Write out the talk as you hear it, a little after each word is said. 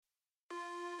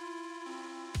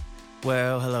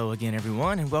Well, hello again,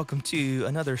 everyone, and welcome to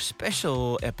another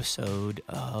special episode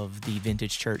of the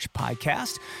Vintage Church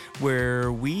podcast,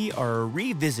 where we are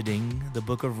revisiting the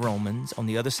book of Romans on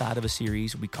the other side of a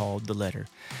series we called The Letter.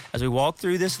 As we walk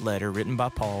through this letter written by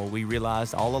Paul, we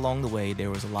realized all along the way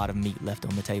there was a lot of meat left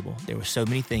on the table. There were so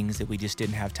many things that we just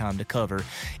didn't have time to cover,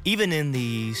 even in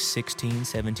the 16,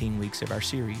 17 weeks of our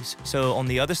series. So on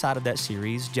the other side of that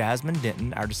series, Jasmine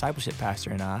Denton, our discipleship pastor,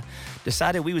 and I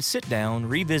decided we would sit down,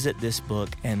 revisit this book,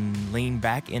 and lean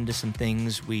back into some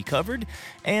things we covered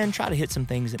and try to hit some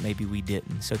things that maybe we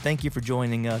didn't. So thank you for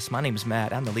joining us. My name is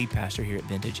Matt. I'm the lead pastor here at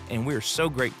Vintage, and we're so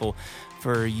grateful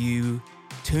for you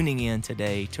tuning in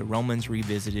today to Romans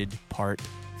Revisited Part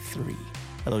 3.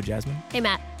 Hello, Jasmine. Hey,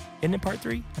 Matt. Isn't it Part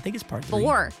 3? I think it's Part 3.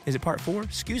 4. Is it Part 4?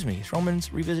 Excuse me. It's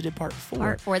Romans Revisited Part 4.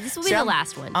 Part 4. This will be the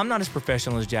last one. I'm not as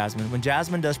professional as Jasmine. When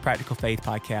Jasmine does Practical Faith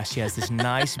podcast, she has this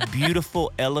nice,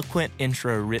 beautiful, eloquent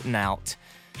intro written out.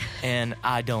 And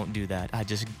I don't do that.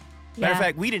 Matter of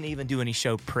fact, we didn't even do any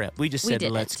show prep. We just said,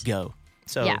 let's go.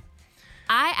 So, yeah.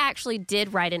 I actually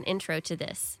did write an intro to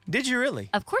this. Did you really?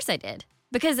 Of course I did.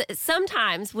 Because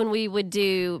sometimes when we would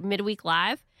do midweek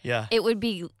live, it would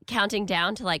be counting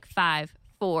down to like 5,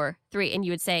 4, 3, and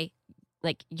you would say,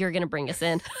 like, you're going to bring us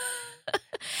in.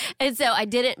 And so I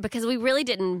didn't, because we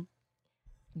didn't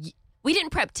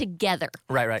prep together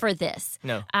for this.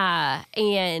 No.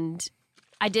 And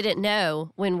I didn't know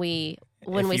when we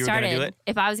started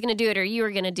if I was going to do it or you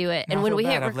were going to do it. No, and when we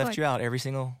hit record, I've left you out every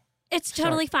single. It's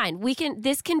totally fine.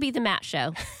 This can be the Matt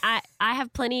show. I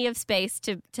have plenty of space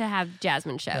to have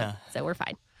Jasmine show, so we're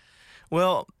fine.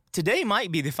 Well, today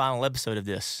might be the final episode of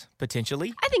this,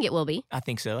 potentially. I think it will be. I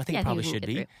think so. I think it probably should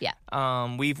be. Yeah.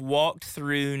 We've walked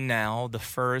through now the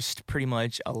first pretty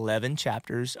much 11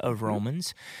 chapters of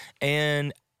Romans,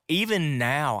 and even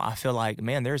now, I feel like,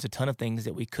 man, there's a ton of things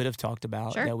that we could have talked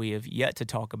about that we have yet to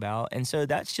talk about. And so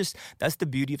that's the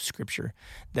beauty of Scripture,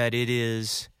 that it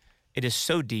is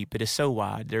so deep, it is so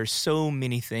wide. There's so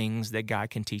many things that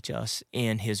God can teach us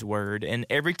in His Word. And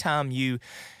every time you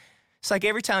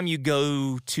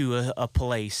go to a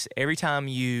place, every time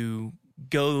you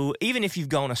go, even if you've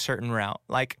gone a certain route,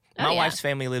 like my wife's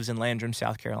family lives in Landrum,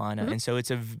 South Carolina, and so it's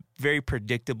a very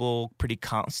predictable, pretty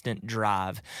constant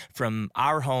drive from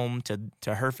our home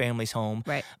to her family's home.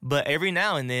 Right. But every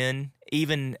now and then,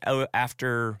 even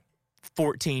after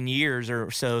 14 years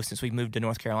or so since we moved to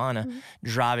North Carolina,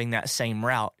 driving that same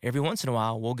route, every once in a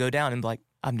while, we'll go down and be like,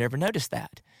 I've never noticed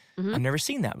that. I've never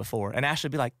seen that before. And Ashley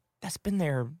will be like, that's been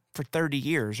there for 30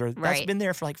 years, or that's been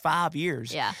there for like 5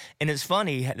 years. Yeah. And it's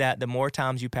funny that the more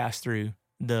times you pass through,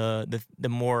 the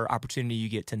more opportunity you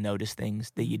get to notice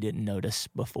things that you didn't notice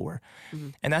before.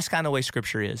 And that's kind of the way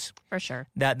Scripture is. For sure.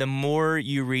 That the more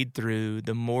you read through,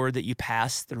 the more that you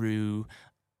pass through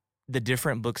the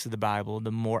different books of the Bible,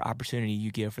 the more opportunity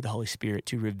you give for the Holy Spirit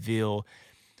to reveal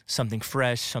something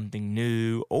fresh, something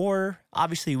new, or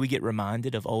obviously we get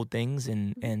reminded of old things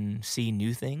and see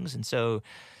new things. And so...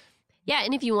 yeah,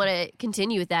 and if you want to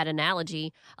continue with that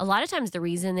analogy, a lot of times the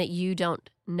reason that you don't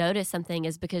notice something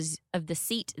is because of the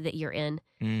seat that you're in.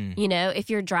 You know, if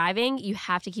you're driving, you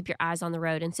have to keep your eyes on the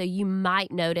road. And so you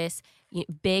might notice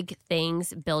big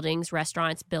things, buildings,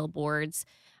 restaurants, billboards,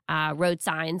 road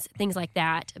signs, things like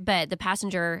that. But the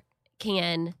passenger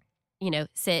can,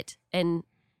 sit and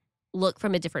look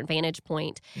from a different vantage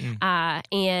point,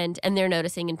 and they're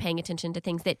noticing and paying attention to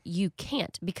things that you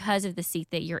can't because of the seat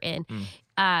that you're in.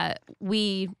 When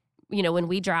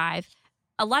we drive,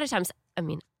 a lot of times,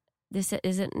 this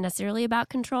isn't necessarily about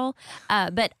control,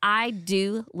 but I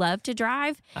do love to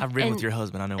drive. I've ridden with your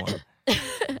husband. I know one.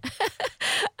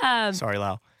 Sorry,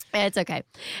 Lau. It's okay.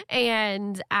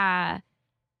 And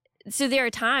so there are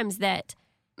times that,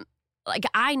 like,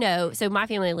 I know, so my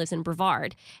family lives in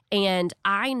Brevard, and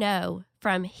I know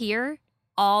from here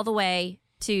all the way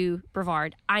to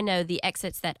Brevard, I know the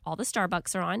exits that all the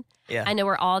Starbucks are on. Yeah. I know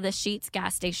where all the Sheetz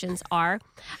gas stations are.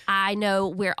 I know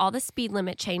where all the speed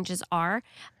limit changes are.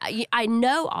 I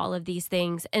know all of these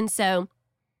things. And so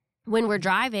when we're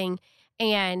driving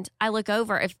and I look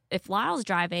over, if Lyle's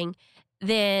driving,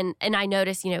 then, and I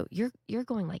notice, you're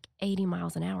going like 80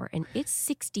 miles an hour and it's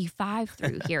 65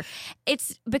 through here.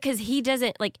 It's because he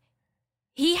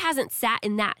hasn't sat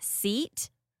in that seat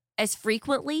as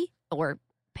frequently or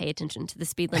pay attention to the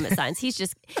speed limit signs. He's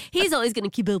always going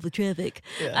to keep up with traffic.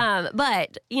 Yeah.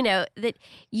 But that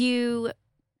you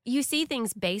see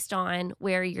things based on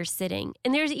where you're sitting.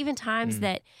 And there's even times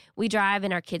that we drive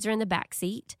and our kids are in the back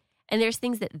seat. And there's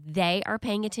things that they are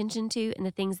paying attention to and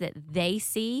the things that they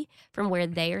see from where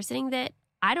they are sitting that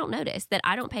I don't notice, that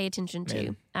I don't pay attention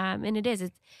to. And it is.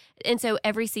 And so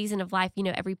every season of life,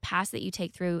 every pass that you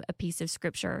take through a piece of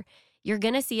Scripture, you're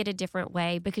going to see it a different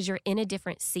way because you're in a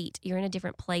different seat. You're in a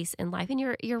different place in life. And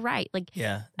you're right. Like,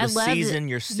 Yeah. I The love season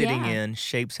you're sitting yeah. in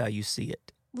shapes how you see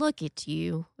it. Look at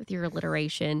you with your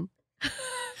alliteration.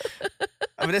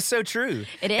 I mean, that's so true.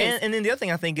 It is. And then the other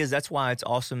thing I think is that's why it's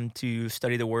awesome to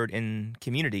study the Word in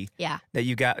community. Yeah. That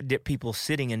you got people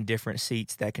sitting in different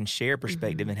seats that can share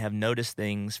perspective and have noticed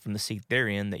things from the seat they're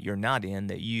in that you're not in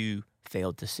that you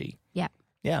failed to see. Yep.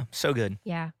 Yeah, so good.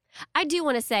 Yeah. I do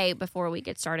want to say before we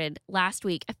get started, last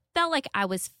week, I felt like I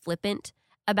was flippant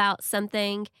about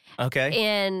something Okay.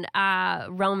 in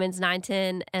Romans 9,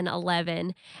 10, and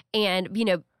 11. And,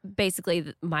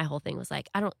 basically my whole thing was like,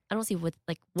 I don't see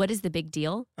what is the big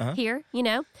deal here,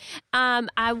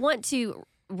 I want to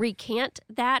recant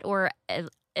that or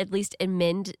at least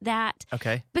amend that.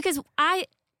 Okay. Because I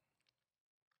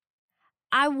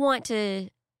want to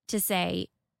say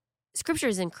Scripture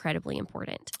is incredibly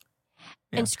important.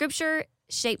 Yeah. And Scripture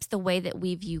shapes the way that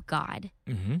we view God.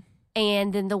 Mm-hmm.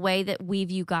 And then the way that we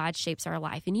view God shapes our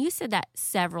life. And you said that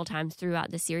several times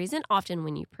throughout the series and often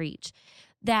when you preach,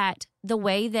 that the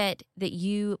way that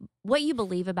what you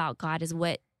believe about God is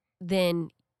what then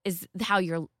is how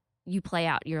you play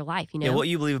out your life, Yeah, what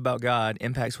you believe about God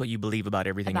impacts what you believe about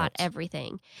everything about else.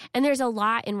 everything. And there's a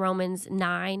lot in Romans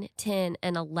 9, 10,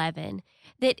 and 11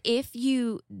 that if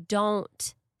you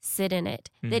don't sit in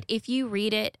it, that if you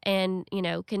read it and,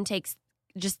 can take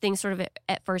just things sort of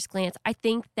at first glance, I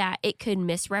think that it could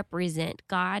misrepresent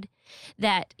God,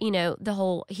 that, the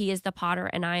whole, he is the potter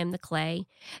and I am the clay,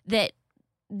 that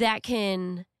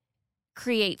can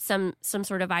create some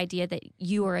sort of idea that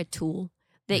you are a tool,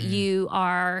 that you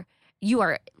are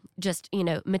just,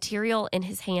 material in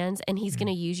his hands and he's going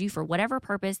to use you for whatever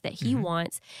purpose that he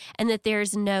wants, and that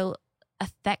there's no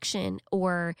affection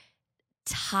or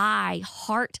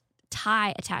heart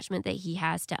tie attachment that he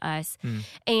has to us.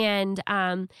 And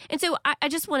so I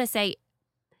just want to say,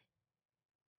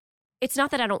 it's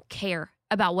not that I don't care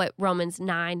about what Romans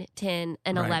 9, 10,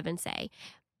 and 11 say,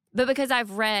 but because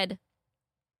I've read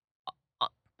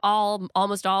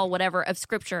almost all whatever of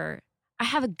Scripture, I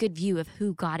have a good view of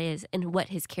who God is and what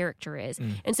his character is.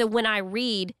 And so when I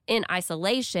read in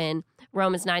isolation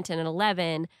Romans 9, 10, and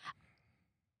 11,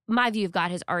 my view of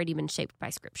God has already been shaped by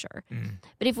Scripture.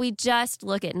 But if we just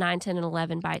look at 9, 10, and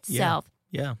 11 by itself,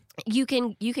 you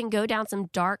can go down some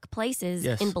dark places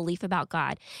in belief about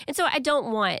God. And so I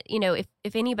don't want,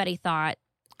 if anybody thought,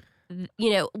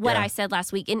 what I said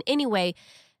last week in any way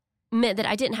meant that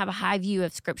I didn't have a high view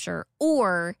of Scripture,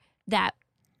 or that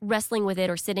wrestling with it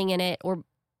or sitting in it or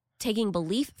taking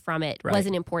belief from it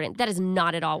wasn't important. That is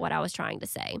not at all what I was trying to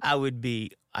say.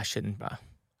 I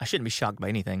shouldn't be shocked by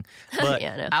anything, but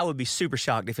I would be super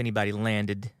shocked if anybody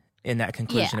landed in that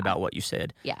conclusion about what you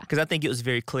said. Yeah. Because I think it was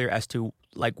very clear as to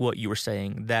like what you were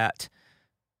saying, that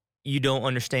you don't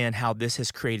understand how this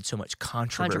has created so much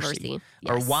controversy.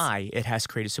 Or why it has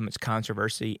created so much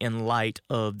controversy in light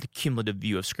of the cumulative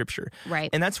view of Scripture. Right.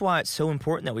 And that's why it's so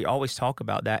important that we always talk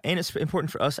about that. And it's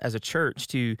important for us as a church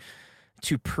to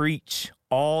preach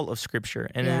all of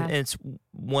Scripture. And it's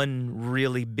one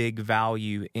really big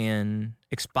value in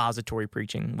expository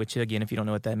preaching, which, again, if you don't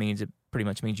know what that means, it pretty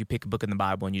much means you pick a book in the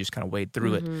Bible and you just kind of wade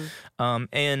through it.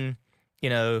 And,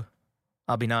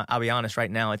 I'll be honest,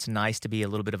 right now it's nice to be a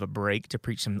little bit of a break to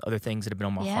preach some other things that have been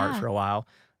on my heart for a while.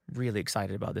 Really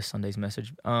excited about this Sunday's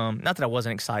message. Not that I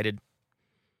wasn't excited.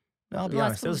 I'll be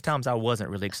honest, there was times I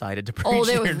wasn't really excited to preach. Oh,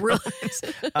 there was really.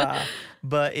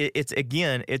 But it's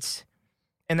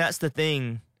and that's the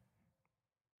thing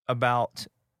about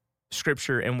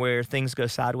Scripture and where things go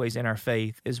sideways in our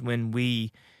faith is when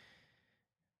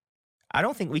I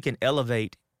don't think we can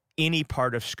elevate any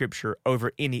part of Scripture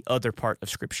over any other part of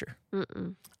Scripture.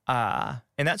 And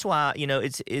that's why,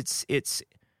 it's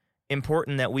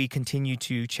important that we continue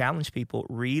to challenge people,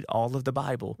 read all of the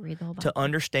Bible. Read the whole Bible. To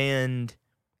understand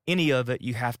any of it,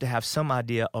 you have to have some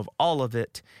idea of all of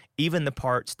it, even the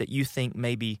parts that you think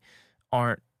maybe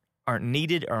aren't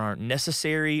needed or aren't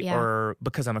necessary, or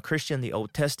because I'm a Christian, the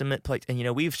Old Testament place. And,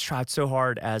 we've tried so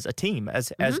hard as a team,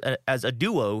 as a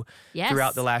duo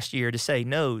throughout the last year to say,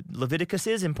 no, Leviticus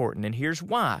is important, and here's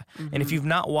why. And if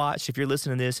you're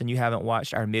listening to this and you haven't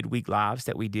watched our midweek lives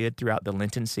that we did throughout the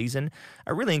Lenten season,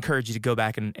 I really encourage you to go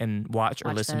back and watch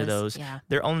or listen to those. Yeah.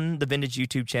 They're on the Vintage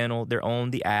YouTube channel. They're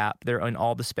on the app. They're in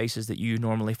all the spaces that you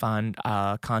normally find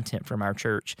content from our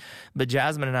church. But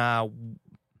Jasmine and I,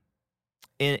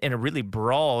 in a really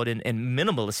broad and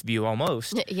minimalist view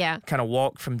almost, kind of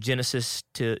walk from Genesis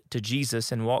to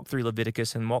Jesus and walk through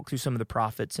Leviticus and walk through some of the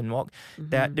prophets and walk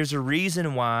that there's a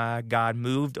reason why God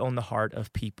moved on the heart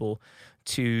of people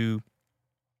to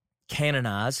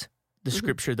canonize the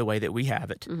Scripture the way that we have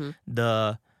it.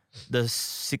 The the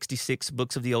 66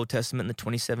 books of the Old Testament and the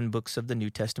 27 books of the New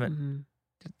Testament. Mm-hmm.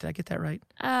 Did I get that right?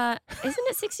 Isn't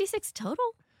it 66 total?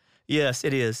 Yes,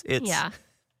 it is. It's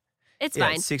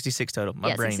fine. It's 66 total.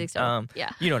 My brain. 66 total.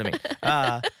 Yeah. You know what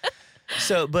I mean.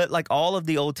 So, but like all of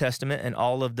the Old Testament and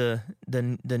all of the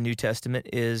New Testament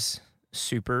is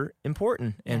super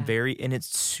important and and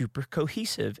it's super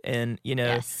cohesive. And, you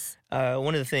know,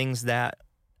 one of the things that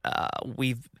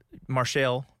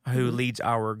Marshall, who leads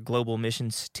our global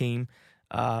missions team,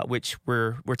 which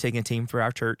we're taking a team for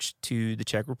our church to the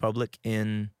Czech Republic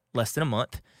in less than a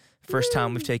month. First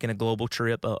time we've taken a global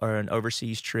trip or an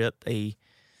overseas trip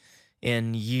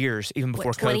in years, even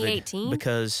before COVID. 2018?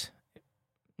 Because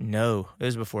no, it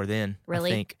was before then. Really?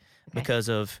 I think because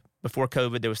of before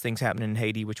COVID, there was things happening in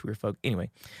Haiti, which we were anyway.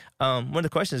 One of the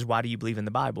questions is, why do you believe in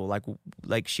the Bible?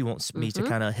 Like she wants me to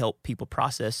kind of help people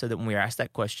process, so that when we are asked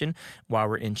that question while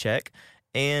we're in Czech.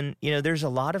 And, you know, there's a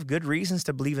lot of good reasons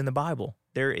to believe in the Bible.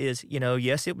 There is, you know,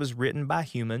 yes, it was written by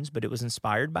humans, but it was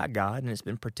inspired by God, and it's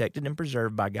been protected and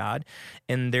preserved by God.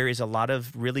 And there is a lot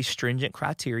of really stringent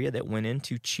criteria that went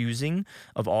into choosing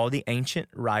of all the ancient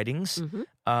writings,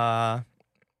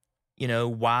 you know,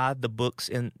 why the books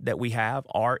that we have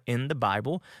are in the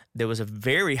Bible. There was a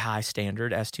very high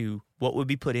standard as to what would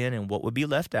be put in and what would be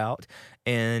left out.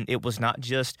 And it was not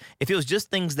just, if it was just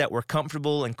things that were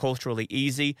comfortable and culturally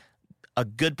easy, a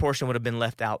good portion would have been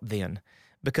left out then,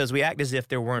 because we act as if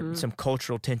there weren't some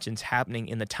cultural tensions happening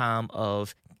in the time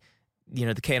of, you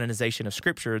know, the canonization of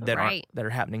Scripture that are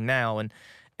happening now. And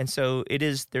so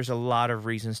there's a lot of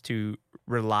reasons to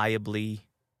reliably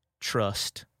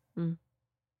trust.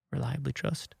 Reliably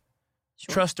trust.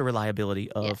 Sure. Trust the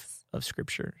reliability of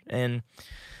Scripture. And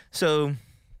so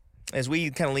as we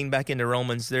kind of lean back into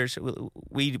Romans,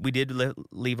 we did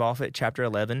leave off at chapter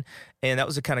 11, and that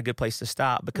was a kind of good place to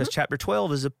stop, because chapter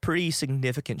 12 is a pretty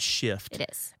significant shift. It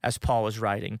is. As Paul is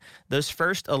writing. Those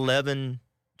first 11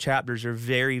 chapters are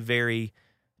very, very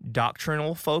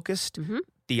doctrinal focused,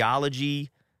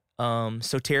 theology,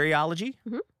 soteriology,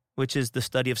 which is the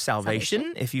study of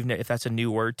salvation. If that's a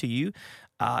new word to you,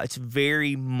 it's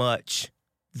very much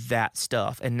that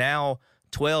stuff. And now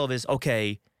 12 is,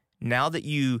 okay, now that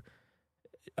you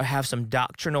have some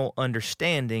doctrinal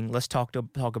understanding, let's talk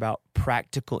about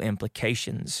practical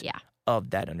implications of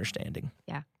that understanding.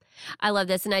 Yeah. I love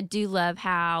this. And I do love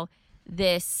how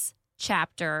this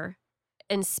chapter,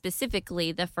 and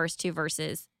specifically the first two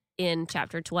verses in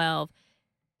chapter 12,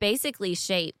 basically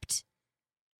shaped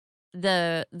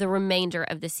the remainder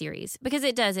of the series, because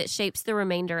it shapes the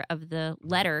remainder of the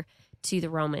letter to the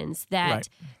Romans, that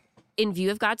in view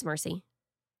of God's mercy,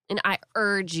 and I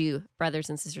urge you, brothers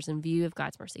and sisters, in view of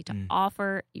God's mercy, to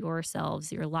offer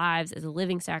yourselves, your lives, as a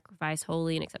living sacrifice,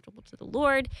 holy and acceptable to the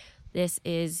Lord. This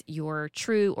is your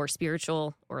true or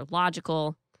spiritual or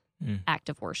logical act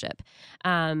of worship.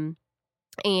 And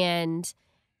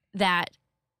that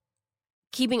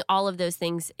keeping all of those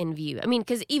things in view. I mean,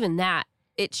 because even that,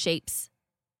 it shapes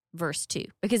verse 2.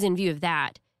 Because in view of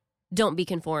that, don't be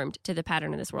conformed to the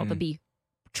pattern of this world, but be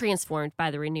transformed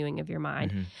by the renewing of your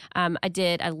mind.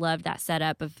 I love that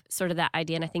setup of sort of that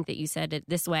idea, and I think that you said it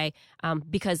this way,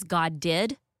 because God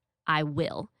did, I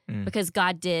will. Because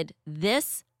God did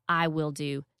this, I will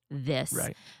do this.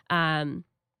 Right.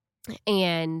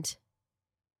 And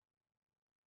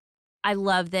I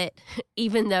love that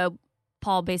even though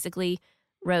Paul basically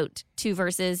wrote 2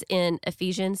 verses in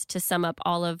Ephesians to sum up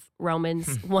all of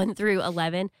Romans 1 through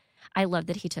 11, I love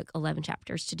that he took 11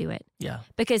 chapters to do it. Yeah.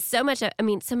 Because so much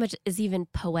is even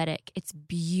poetic. It's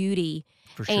beauty.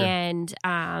 For sure. And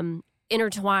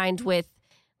intertwined with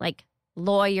like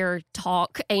lawyer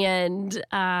talk and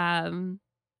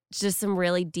just some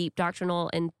really deep doctrinal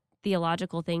and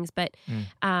theological things. But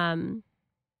and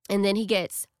then he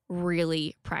gets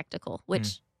really practical,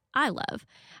 which I love.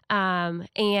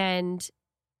 And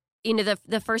you know,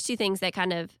 the first 2 things that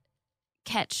kind of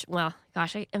catch, well,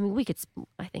 gosh, I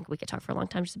think we could talk for a long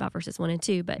time just about verses 1 and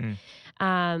 2, but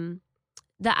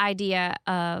the idea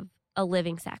of a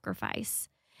living sacrifice.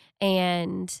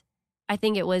 And I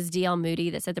think it was D.L. Moody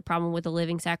that said the problem with a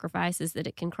living sacrifice is that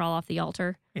it can crawl off the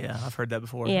altar. Yeah, I've heard that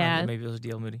before. Yeah. Maybe it was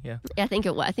D.L. Moody, yeah. I think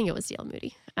it was D.L.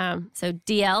 Moody. So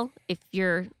D.L., if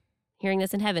you're hearing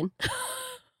this in heaven.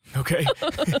 Okay.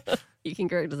 You can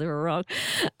correct us if we're wrong.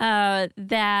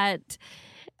 That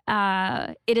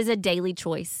it is a daily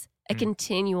choice, a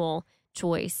continual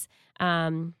choice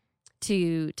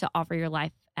to offer your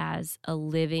life as a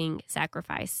living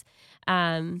sacrifice.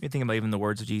 You think about even the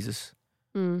words of Jesus.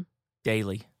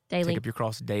 Daily. Take up your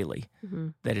cross daily.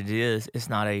 That it's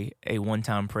not a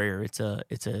one-time prayer. It's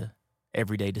a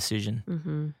everyday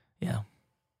decision. Yeah.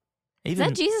 Is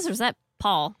that Jesus or is that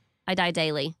Paul? I die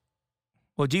daily.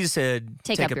 Well, Jesus said,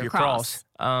 take up your cross.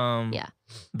 Yeah.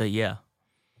 But yeah.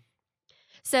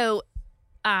 So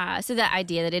that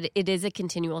idea that it is a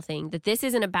continual thing, that this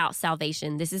isn't about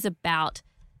salvation. This is about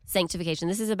sanctification.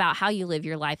 This is about how you live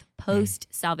your life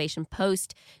post-salvation,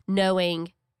 post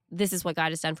knowing this is what God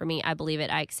has done for me. I believe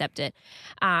it. I accept it.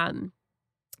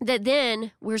 That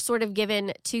then we're sort of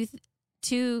given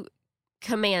two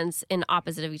commands in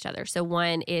opposite of each other. So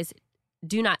one is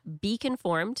do not be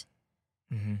conformed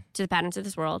to the patterns of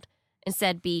this world.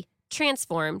 Instead, be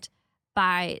transformed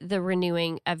by the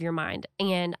renewing of your mind.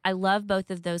 And I love both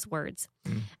of those words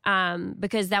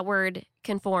because that word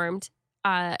conformed,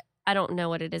 I don't know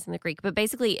what it is in the Greek, but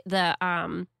basically the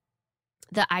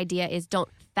idea is don't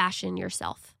fashion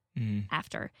yourself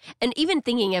after. And even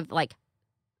thinking of like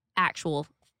actual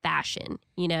fashion,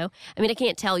 you know? I mean, I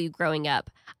can't tell you growing up,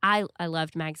 I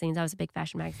loved magazines. I was a big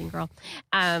fashion magazine girl.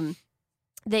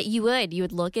 That you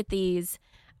would look at these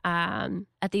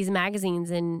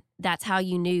magazines, and that's how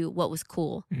you knew what was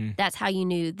cool. That's how you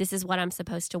knew this is what I'm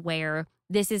supposed to wear.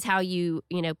 This is how you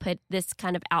put this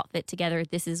kind of outfit together.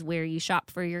 This is where you shop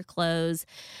for your clothes.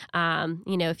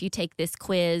 If you take this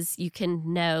quiz, you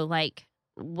can know like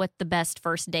what the best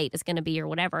first date is going to be or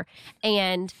whatever.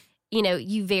 And,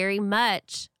 you very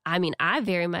much, I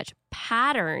very much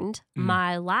patterned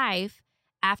my life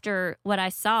after what I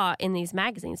saw in these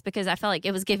magazines because I felt like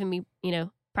it was giving me,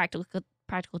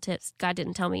 practical tips. God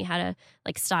didn't tell me how to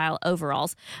like style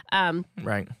overalls.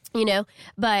 Right.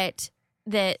 But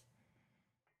that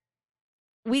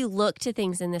we look to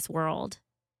things in this world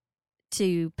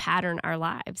to pattern our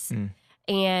lives.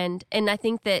 And I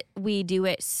think that we do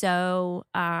it so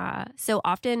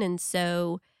often and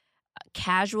so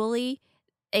casually,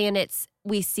 and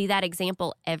we see that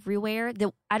example everywhere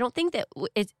that I don't think that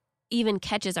it even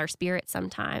catches our spirit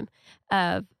sometime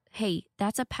of, hey,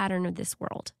 that's a pattern of this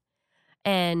world.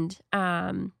 And,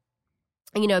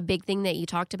 a big thing that you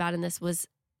talked about in this was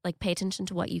like, pay attention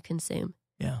to what you consume.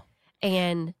 Yeah.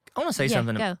 And I want to say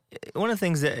something. Go. One of the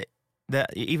things that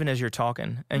even as you're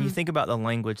talking and you think about the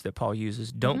language that Paul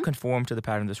uses, don't conform to the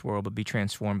pattern of this world, but be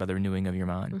transformed by the renewing of your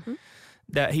mind.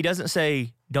 That he doesn't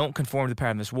say, don't conform to the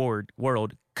pattern of this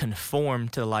world, conform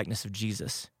to the likeness of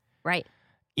Jesus. Right.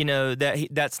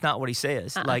 That's not what he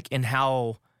says. Like in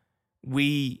how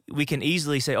we can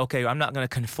easily say, okay, I'm not going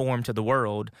to conform to the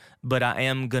world, but I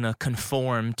am going to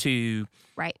conform to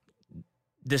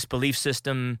this belief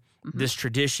system, this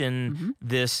tradition,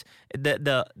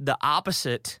 the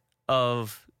opposite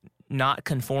of not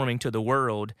conforming to the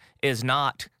world is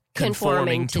not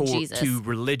conforming to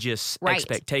religious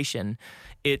expectation.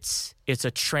 It's a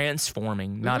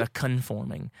transforming, not a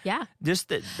conforming. Yeah.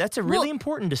 That's a really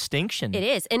important distinction. It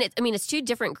is. And it's two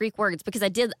different Greek words because I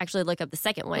did actually look up the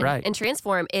second one. Right. And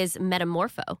transform is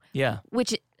metamorpho. Yeah.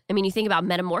 Which, you think about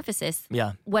metamorphosis.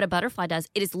 Yeah. What a butterfly does.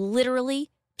 It is literally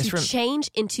to change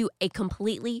into a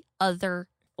completely other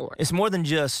form. It's more than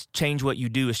just change what you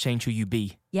do, it's change who you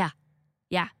be. Yeah.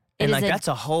 Yeah. And that's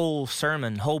a whole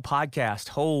sermon, whole podcast,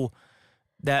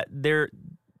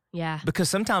 Yeah. Because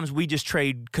sometimes we just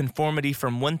trade conformity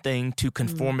from one thing to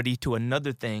conformity to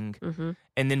another thing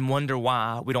and then wonder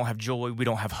why we don't have joy, we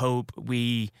don't have hope,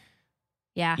 we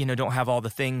don't have all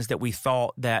the things that we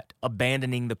thought that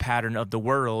abandoning the pattern of the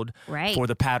world for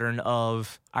the pattern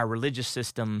of our religious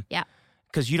system. Yeah.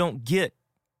 Because you don't get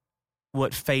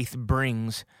what faith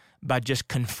brings by just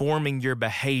conforming your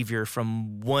behavior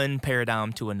from one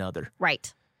paradigm to another.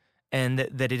 Right. And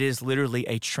that it is literally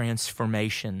a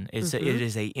transformation. It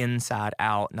is a inside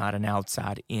out, not an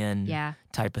outside in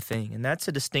type of thing. And that's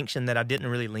a distinction that I didn't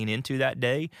really lean into that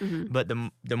day. But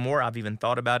the more I've even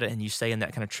thought about it, and you saying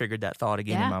that kind of triggered that thought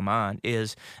again in my mind,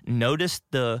 is notice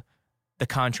the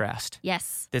contrast.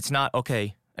 Yes. It's not,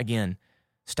 okay, again,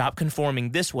 stop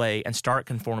conforming this way and start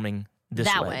conforming this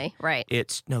way. That way, right.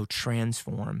 It's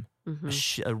transform.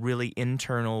 A really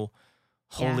internal,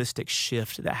 holistic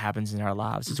shift that happens in our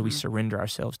lives as we surrender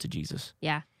ourselves to Jesus.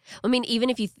 Yeah. Even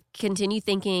if you continue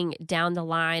thinking down the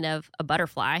line of a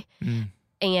butterfly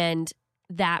and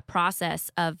that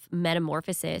process of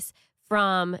metamorphosis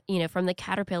from the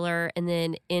caterpillar and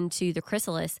then into the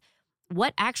chrysalis,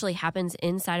 what actually happens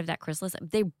inside of that chrysalis?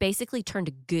 They basically turn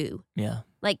to goo. Yeah.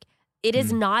 Like it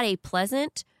is not a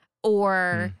pleasant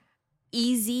or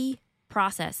easy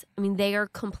process. They are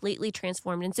completely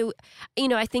transformed. And so,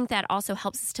 I think that also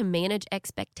helps us to manage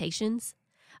expectations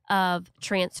of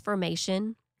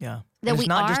transformation. Yeah. That it's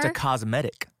not just a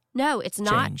cosmetic. No, it's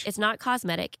not. Change. It's not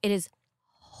cosmetic. It is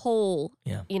whole,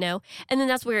 yeah. And then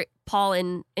that's where Paul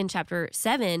in chapter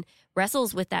 7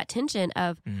 wrestles with that tension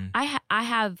of I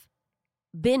have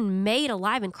been made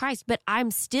alive in Christ, but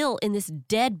I'm still in this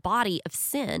dead body of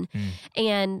sin.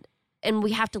 And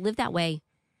we have to live that way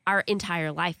our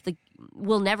entire life.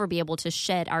 We'll never be able to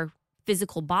shed our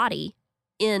physical body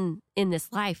in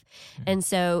this life. And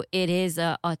so it is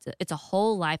it's a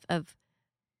whole life of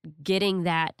getting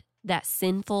that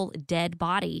sinful dead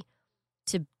body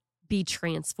to be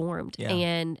transformed. Yeah.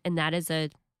 And that is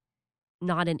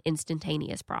not an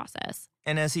instantaneous process.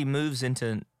 And as he moves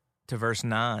into verse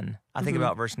 9, I think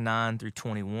about verse 9 through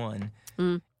 21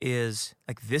 is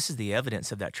like, this is the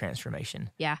evidence of that transformation.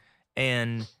 Yeah.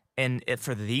 And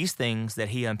for these things that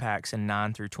he unpacks in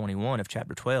 9 through 21 of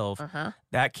chapter 12,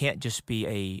 that can't just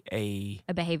be a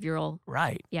behavioral.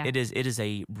 Right. Yeah. It is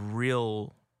a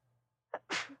real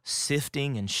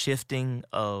sifting and shifting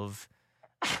of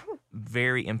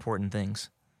very important things.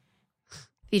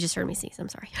 You just heard me sneeze. I'm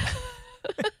sorry.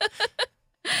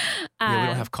 Yeah, we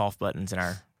don't have cough buttons in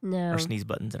our no or sneeze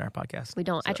buttons in our podcast. We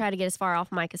don't. So. I try to get as far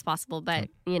off mic as possible, but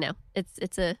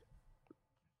it's a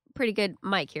pretty good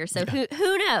mic here. So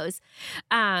who knows?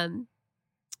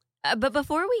 But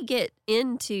before we get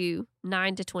into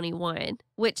 9 to 21,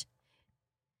 which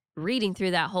reading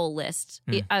through that whole list,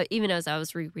 even as I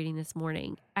was rereading this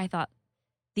morning, I thought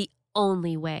the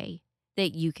only way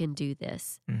that you can do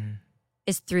this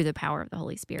is through the power of the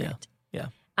Holy Spirit. Yeah.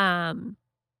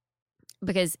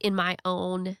 Because in my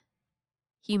own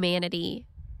humanity,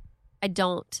 I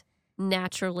don't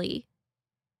naturally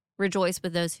rejoice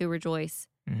with those who rejoice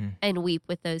and weep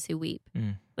with those who weep.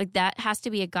 Like that has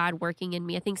to be a God working in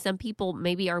me. I think some people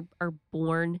maybe are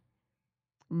born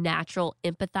natural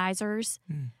empathizers,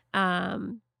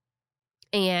 and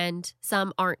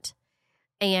some aren't.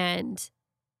 And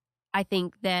I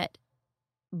think that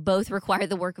both require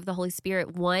the work of the Holy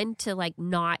Spirit. One, to like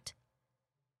not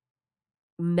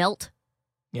melt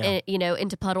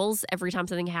into puddles every time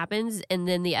something happens. And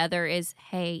then the other is,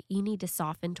 hey, you need to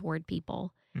soften toward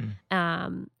people.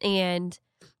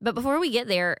 But before we get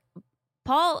there,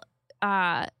 Paul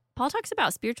talks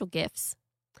about spiritual gifts.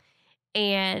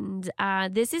 And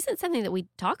this isn't something that we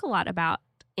talk a lot about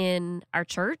in our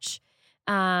church.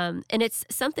 And it's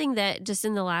something that just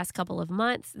in the last couple of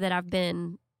months that I've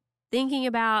been thinking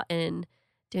about and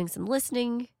doing some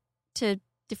listening to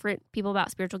different people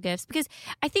about spiritual gifts, because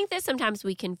I think that sometimes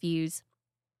we confuse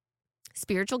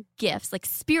spiritual gifts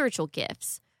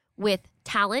with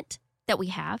talent that we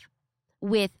have,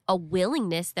 with a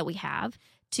willingness that we have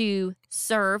to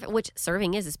serve, which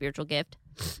serving is a spiritual gift,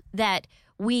 that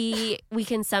we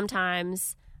can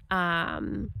sometimes,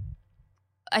 I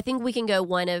think we can go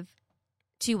one of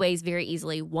two ways very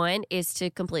easily. One is to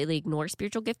completely ignore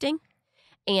spiritual gifting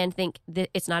and think that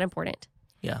it's not important.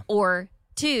 Yeah. Or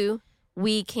two,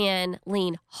 we can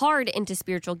lean hard into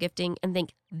spiritual gifting and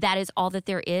think that is all that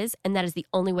there is, and that is the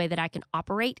only way that I can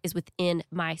operate is within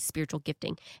my spiritual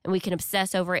gifting. And we can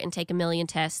obsess over it and take a million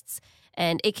tests,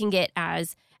 and it can get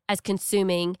as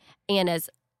consuming and as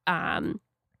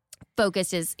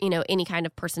focused as any kind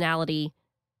of personality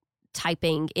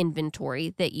typing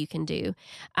inventory that you can do.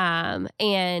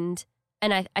 And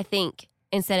I think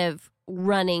instead of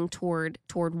running toward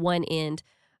one end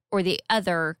or the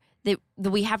other, that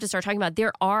we have to start talking about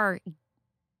there are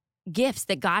gifts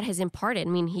that God has imparted. I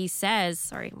mean, he says,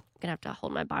 sorry, I'm going to have to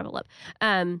hold my Bible up,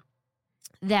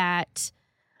 that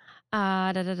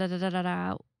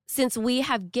since we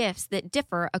have gifts that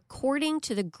differ according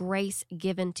to the grace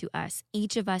given to us,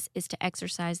 each of us is to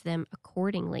exercise them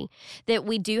accordingly. That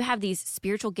we do have these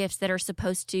spiritual gifts that are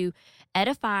supposed to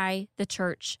edify the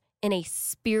church in a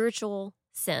spiritual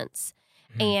sense,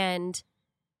 and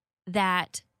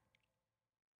that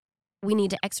we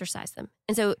need to exercise them.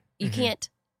 And so you can't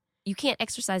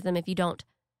exercise them if you don't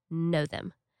know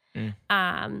them.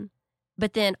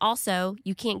 But then also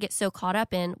you can't get so caught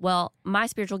up in, well, my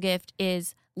spiritual gift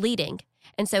is leading.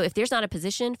 And so if there's not a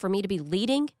position for me to be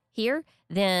leading here,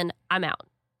 then I'm out.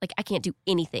 Like I can't do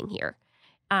anything here.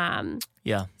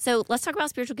 So let's talk about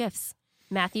spiritual gifts,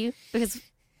 Matthew, because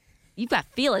you've got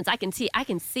feelings. I can see,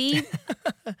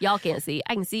 y'all can't see.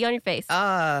 I can see on your face.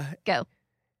 Go.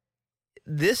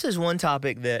 This is one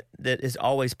topic that has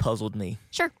always puzzled me.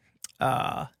 Sure.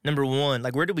 Number one,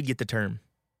 like where did we get the term?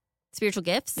 Spiritual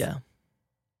gifts? Yeah.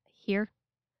 Here.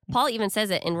 Paul even says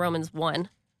it in Romans 1.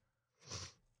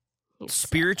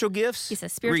 Spiritual gifts? He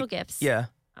says spiritual gifts. Yeah.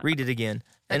 Read it again.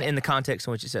 Okay. And in the context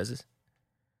in which it says this.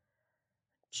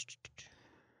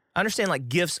 I understand like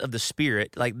gifts of the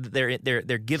Spirit, like they're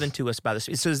given to us by the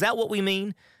Spirit. So is that what we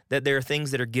mean? That there are things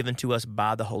that are given to us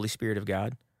by the Holy Spirit of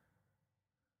God?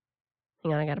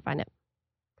 Hang on, I got to find it.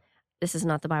 This is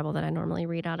not the Bible that I normally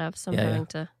read out of, so I'm going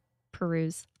to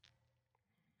peruse.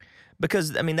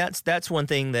 Because, I mean, that's one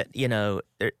thing that,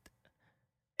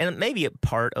 and maybe a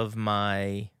part of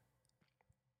my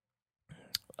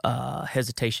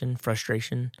hesitation,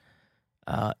 frustration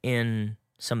in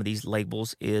some of these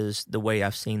labels is the way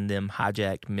I've seen them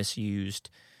hijacked, misused,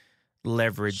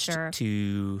 leveraged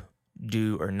to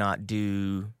do or not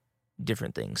do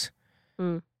different things.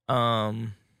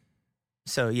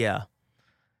 So, yeah.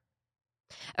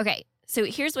 Okay, so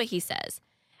here's what he says.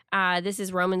 This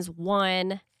is Romans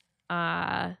 1,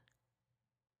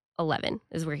 11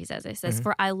 is where he says it. He says,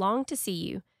 "For I long to see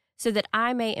you, so that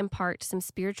I may impart some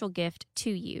spiritual gift to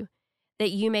you, that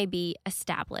you may be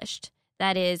established.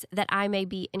 That is, that I may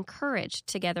be encouraged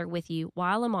together with you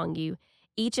while among you,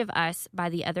 each of us by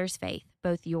the other's faith,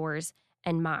 both yours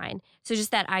and mine." So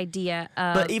just that idea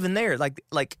of... But even there, like,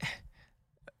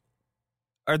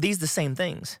 are these the same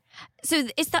things? So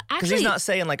it's the actually... Because he's not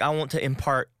saying, like, I want to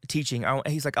impart teaching.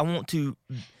 He's like, I want to...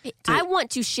 I want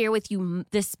to share with you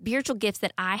the spiritual gifts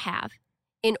that I have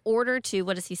in order to,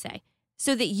 what does he say?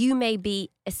 So that you may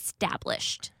be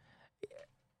established.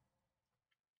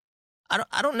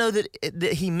 I don't know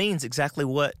that he means exactly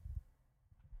what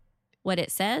it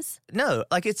says. No,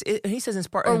 like he says in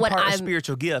part a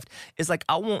spiritual gift. It's like,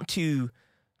 I want to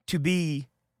be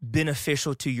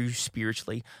beneficial to you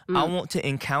spiritually. I want to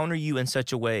encounter you in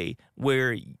such a way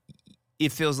where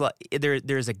it feels like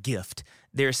there's a gift.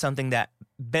 There's something that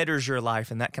betters your life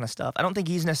and that kind of stuff. I don't think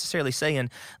he's necessarily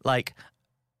saying, like,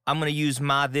 I'm going to use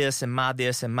my this and my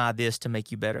this and my this to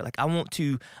make you better. Like, I want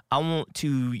to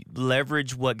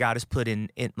leverage what God has put in,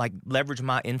 like, leverage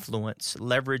my influence,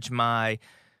 leverage my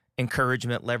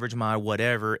encouragement, leverage my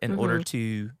whatever in order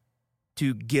to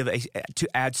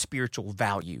add spiritual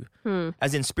value.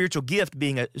 As in spiritual gift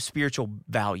being a spiritual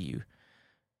value.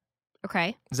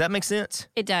 Okay. Does that make sense?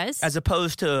 It does. As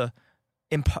opposed to,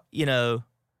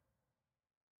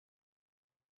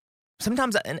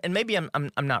 sometimes, and maybe I'm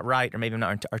not right, or maybe I'm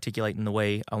not articulating the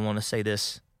way I want to say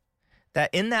this, that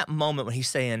in that moment when he's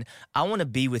saying, I want to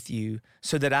be with you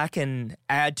so that I can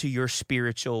add to your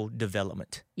spiritual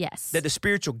development. Yes. That the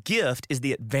spiritual gift is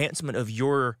the advancement of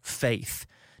your faith,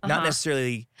 not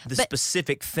necessarily the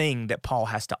specific thing that Paul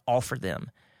has to offer them.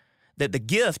 That the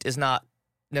gift is not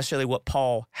necessarily what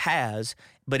Paul has,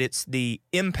 but it's the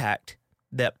impact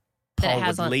that Paul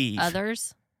has would on leave.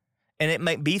 Others. And it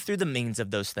might be through the means of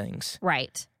those things.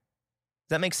 Right. Does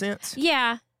that make sense?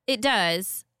 Yeah, it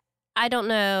does. I don't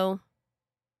know.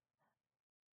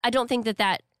 I don't think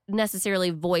that necessarily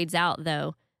voids out,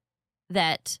 though,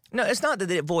 that... No, it's not that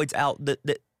it voids out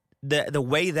the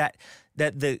way that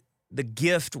the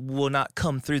gift will not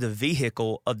come through the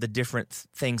vehicle of the different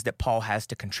things that Paul has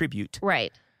to contribute.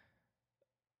 Right.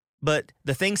 But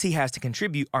the things he has to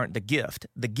contribute aren't the gift.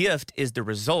 The gift is the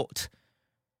result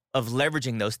of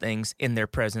leveraging those things in their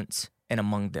presence and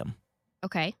among them.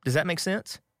 Okay. Does that make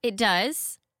sense? It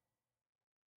does.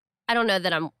 I don't know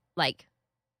that I'm, like...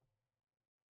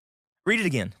 Read it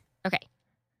again. Okay.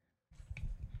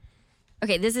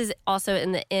 Okay, this is also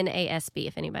in the NASB,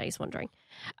 if anybody's wondering.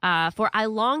 "For I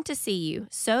long to see you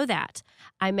so that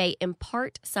I may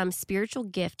impart some spiritual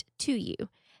gift to you,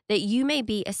 that you may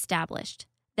be established.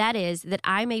 That is, that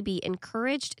I may be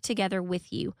encouraged together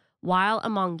with you while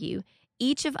among you,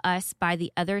 each of us by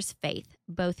the other's faith,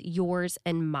 both yours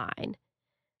and mine."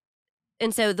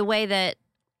 And so the way that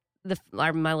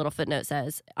my little footnote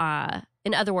says,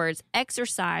 in other words,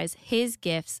 exercise his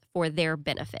gifts for their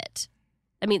benefit.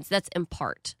 I mean, that's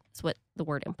impart. That's what the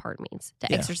word impart means,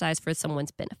 to exercise for someone's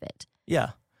benefit.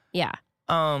 Yeah. Yeah.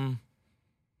 Hang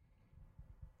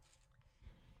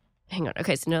on.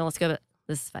 Okay, so now let's go.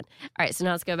 This is fun. All right, so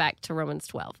now let's go back to Romans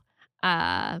 12.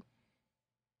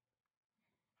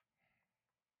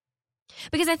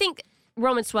 Because I think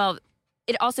Romans 12,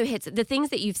 it also hits the things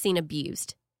that you've seen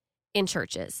abused in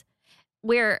churches,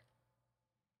 where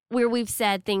we've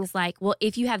said things like, well,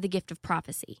 if you have the gift of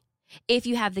prophecy, if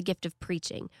you have the gift of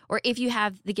preaching, or if you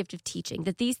have the gift of teaching,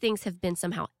 that these things have been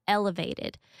somehow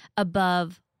elevated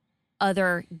above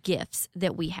other gifts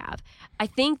that we have. I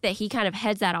think that he kind of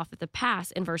heads that off at the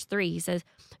pass in verse 3. He says,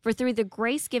 "For through the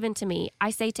grace given to me, I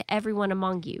say to everyone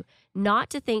among you, not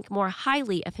to think more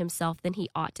highly of himself than he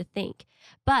ought to think,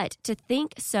 but to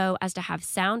think so as to have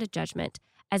sound judgment,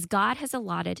 as God has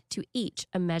allotted to each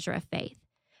a measure of faith.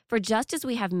 For just as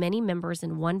we have many members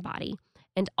in one body,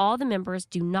 and all the members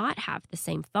do not have the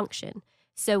same function,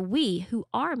 so we, who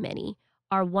are many,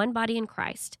 are one body in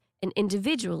Christ, and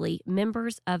individually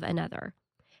members of another.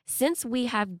 Since we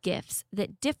have gifts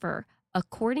that differ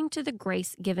according to the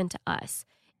grace given to us,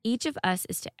 each of us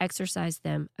is to exercise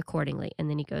them accordingly." And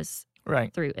then he goes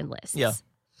through and lists. Yeah.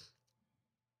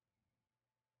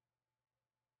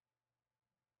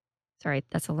 Sorry,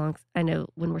 that's a long. I know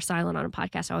when we're silent on a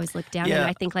podcast, I always look down Yeah. and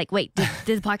I think like, wait,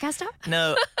 did the podcast stop?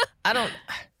 No, I don't.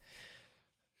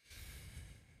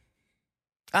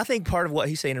 I think part of what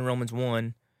he's saying in Romans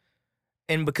 1,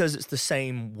 and because it's the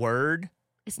same word,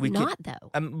 It's we not though.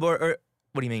 or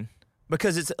what do you mean?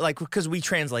 Because it's like, because we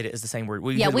translate it as the same word.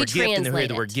 We Yeah, hear the we word gift and then we hear translate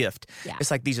the word it. gift. Yeah. It's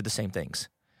like these are the same things.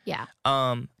 Yeah.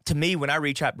 To me, when I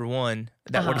read chapter 1,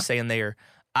 that what he's saying there,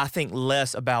 I think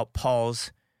less about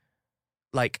Paul's,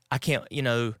 like, I can't,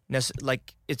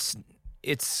 like it's,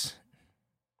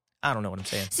 I don't know what I'm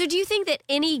saying. So do you think that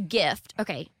any gift,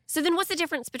 okay, so then what's the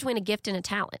difference between a gift and a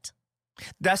talent?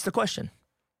 That's the question.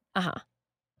 Uh-huh.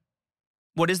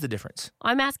 What is the difference?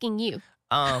 I'm asking you.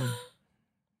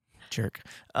 Jerk.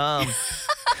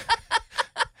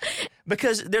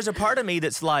 Because there's a part of me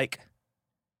that's like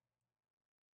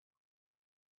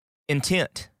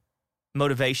intent,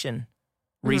 motivation,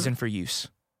 reason for use.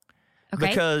 Okay.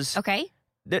 Because Okay.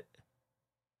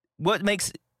 what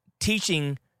makes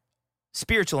teaching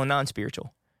spiritual and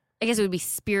non-spiritual? I guess it would be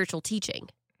spiritual teaching.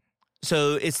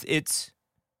 So it's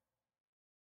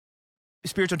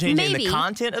spiritual teaching in Maybe. the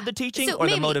content of the teaching So or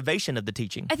the maybe. motivation of the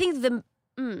teaching? I think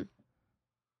hang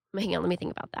on, let me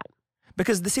think about that.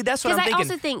 Because that's what I'm Because I thinking.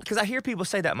 also think, Because I hear people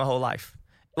say that my whole life.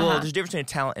 Well, Uh-huh. there's a difference between a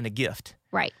talent and a gift.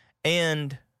 right,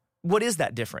 And what is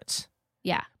that difference?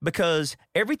 yeah, Because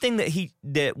everything that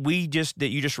you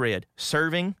just read,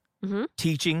 serving, Mhm.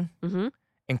 teaching, mm-hmm.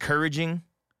 encouraging,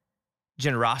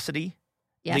 generosity,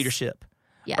 Yes. leadership,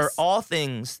 Yes. are all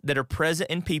things that are present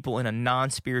in people in a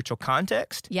non-spiritual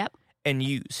context Yep. and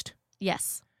used.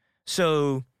 Yes.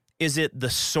 So is it the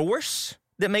source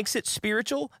that makes it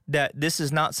spiritual, that this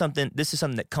is something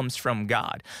that comes from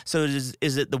God? So is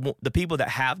it the people that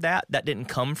have that didn't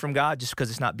come from God just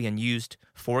because it's not being used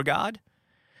for God?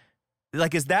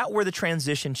 Like, is that where the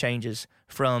transition changes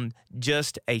from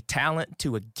just a talent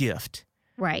to a gift?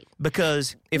 Right.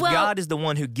 Because if Well- God is the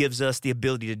one who gives us the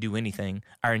ability to do anything,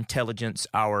 our intelligence,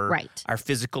 our Right. our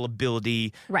physical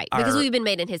ability, Right. Because our- we've been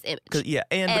made in His image. and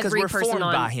because Every we're person formed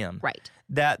on- by Him, Right.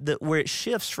 that where it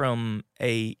shifts from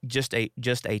just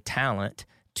a talent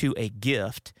to a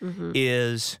gift Mm-hmm.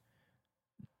 is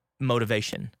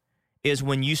motivation. Is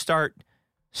when you start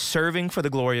serving for the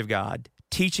glory of God,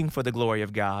 teaching for the glory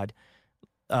of God,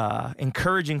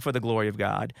 encouraging for the glory of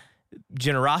God,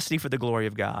 generosity for the glory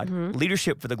of God, Mhm.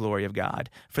 leadership for the glory of God,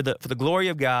 for the glory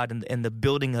of God and the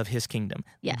building of His kingdom.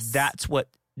 Yes. That's what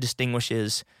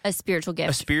distinguishes A spiritual gift.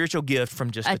 a spiritual gift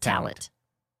from just a a talent. talent.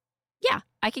 Yeah,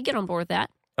 I could get on board with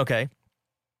that. Okay.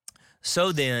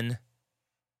 So then,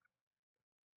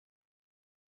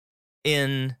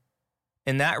 in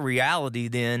that reality,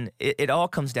 then it all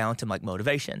comes down to like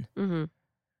motivation. Mm-hmm.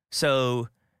 So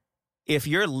if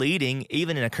you're leading,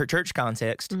 even in a church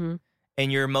context, Mm-hmm.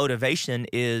 and your motivation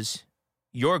is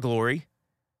your glory,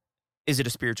 is it a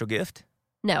spiritual gift?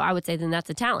 No, I would say then that's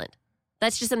a talent.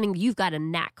 That's just something you've got a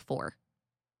knack for.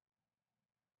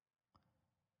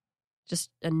 Just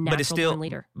a natural But it's still born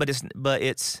leader. But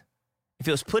it's if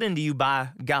it was put into you by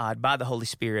God, by the Holy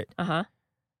Spirit, Uh-huh.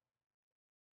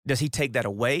 does He take that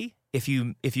away if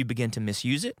you begin to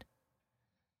misuse it?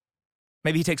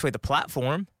 Maybe He takes away the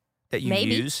platform that you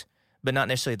Maybe. use, but not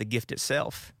necessarily the gift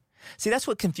itself. See, that's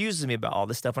what confuses me about all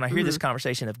this stuff when I hear this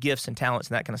conversation of gifts and talents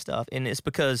and that kind of stuff. And it's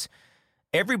because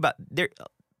everybody there,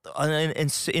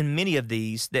 in many of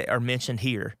these that are mentioned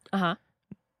here, Uh-huh.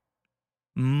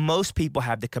 most people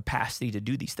have the capacity to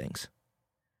do these things.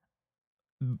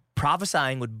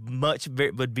 Prophesying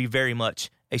would be very much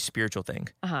a spiritual thing.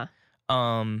 Uh-huh.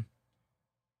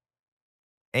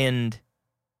 And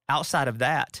outside of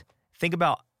that, think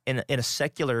about in a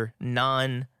secular,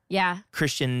 non-Christian,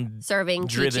 Yeah. Serving,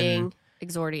 driven, teaching,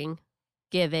 exhorting,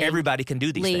 giving, everybody can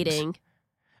do these things. leading.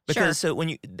 Because Sure. so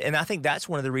and I think that's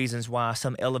one of the reasons why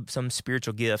some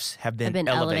spiritual gifts have been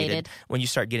elevated. when you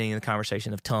start getting in the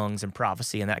conversation of tongues and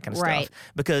prophecy and that kind of Right. stuff.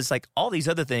 Because like all these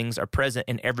other things are present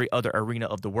in every other arena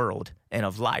of the world and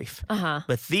of life. Uh-huh.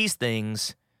 But these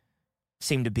things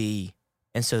seem to be,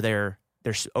 and so they're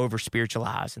over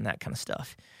spiritualized and that kind of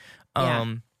stuff. Yeah.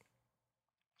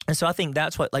 And so I think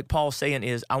that's what like Paul's saying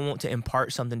is, I want to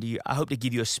impart something to you. I hope to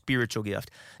give you a spiritual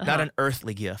gift, not Uh-huh. an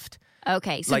earthly gift.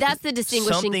 Okay. So like that's the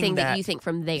distinguishing something thing that that- you think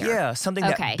from there. Yeah, something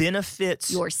Okay. that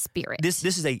benefits Your spirit. This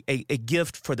is a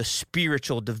gift for the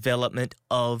spiritual development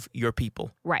of your people,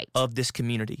 Right. of this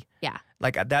community. Yeah.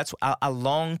 Like I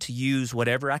long to use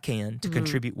whatever I can to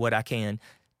contribute what I can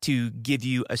to give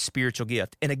you a spiritual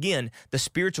gift. And again, the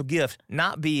spiritual gift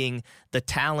not being the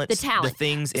talents, the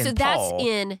things in So Paul. that's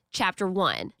in chapter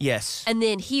 1. Yes. And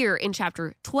then here in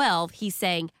chapter 12, he's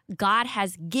saying God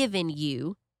has given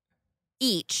you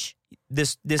each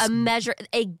this a measure,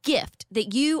 a gift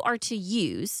that you are to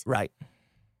use right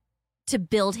to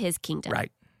build his kingdom.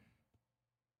 right.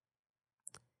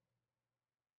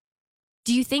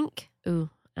 Do you think? Ooh,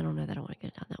 I don't know that I want to go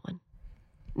down that one.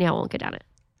 Yeah, I won't go down it.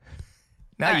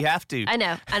 Now All you right. have to. I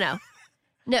know.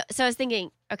 No, so I was thinking,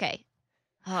 okay,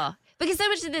 because so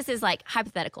much of this is like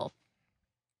hypothetical.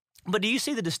 But do you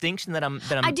see the distinction that I'm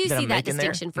I do that see I'm that making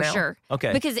distinction there for now? sure.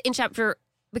 Okay. Because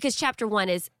chapter 1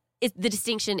 is the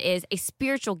distinction is a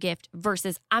spiritual gift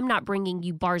versus I'm not bringing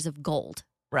you bars of gold.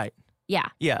 Right. Yeah.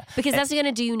 Yeah. Because that's going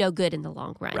to do you no good in the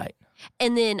long run. Right.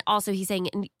 And then also he's saying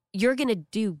you're going to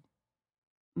do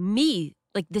me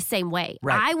like the same way.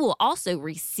 Right. I will also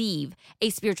receive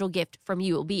a spiritual gift from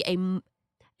you. It will be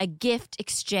a gift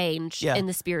exchange in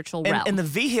the spiritual realm. And the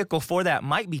vehicle for that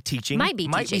might be teaching. Might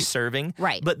be serving.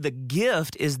 Right. But the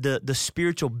gift is the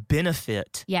spiritual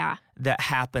benefit that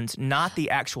happens, not the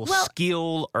actual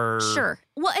skill or... Sure.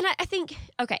 Well, and I think,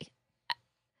 okay,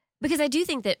 because I do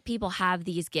think that people have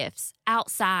these gifts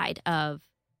outside of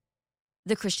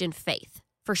the Christian faith,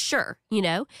 for sure, you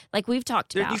know? Like we've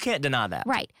talked about. You can't deny that.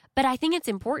 Right. But I think it's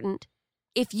important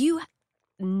if you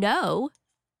know,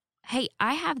 hey,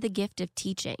 I have the gift of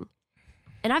teaching,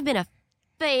 and I've been a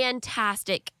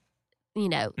fantastic,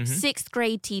 sixth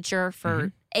grade teacher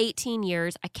for 18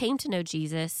 years. I came to know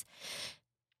Jesus.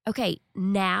 Okay,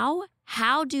 now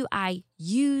how do I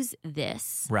use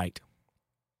this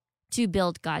to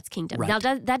build God's kingdom? Right. Now,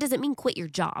 that doesn't mean quit your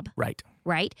job. Right.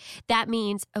 That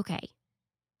means, okay,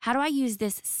 how do I use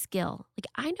this skill? Like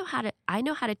I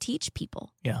know how to teach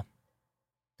people. Yeah.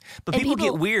 But people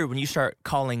get weird when you start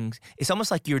calling, it's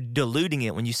almost like you're diluting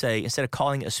it when you say, instead of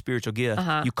calling it a spiritual gift,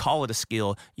 you call it a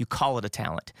skill, you call it a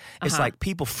talent. It's like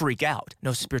people freak out.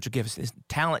 No, spiritual gifts is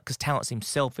talent because talent seems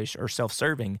selfish or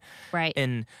self-serving. Right.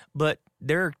 But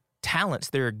there are talents,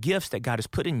 there are gifts that God has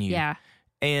put in you. Yeah.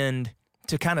 And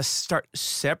to kind of start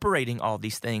separating all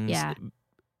these things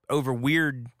over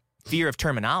weird fear of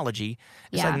terminology.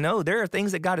 It's like, no, there are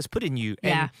things that God has put in you.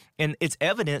 And it's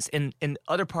evidence in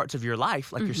other parts of your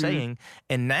life, like you're saying.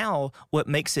 And now what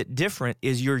makes it different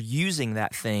is you're using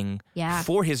that thing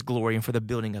for his glory and for the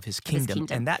building of his kingdom.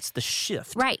 And that's the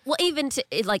shift. Right. Well, even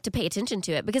to pay attention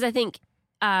to it, because I think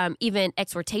even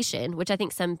exhortation, which I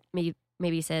think some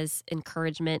maybe says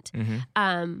encouragement,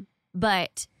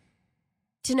 but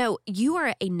to know you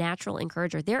are a natural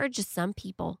encourager. There are just some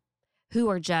people who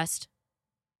are just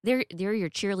They're your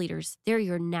cheerleaders. They're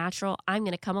your natural. I'm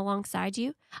going to come alongside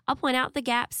you. I'll point out the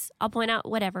gaps. I'll point out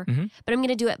whatever. But I'm going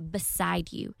to do it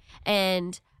beside you.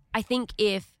 And I think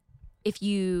if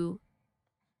you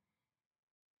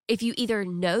either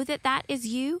know that is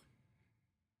you,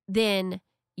 then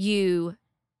either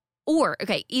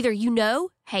you know,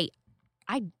 hey,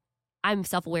 I'm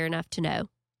self-aware enough to know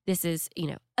this is,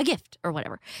 a gift or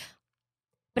whatever.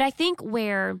 But I think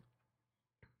where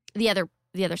the other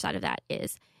side of that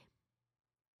is,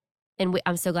 and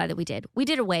I'm so glad that we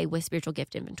did away with spiritual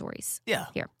gift inventories. Yeah.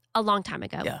 Here a long time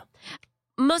ago. Yeah.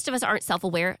 Most of us aren't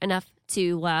self-aware enough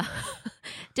to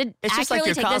it's just like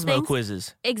your Cosmo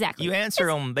quizzes. Exactly. You answer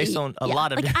them based on a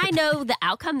lot of I know the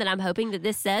outcome that I'm hoping that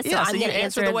this says, so I'm going to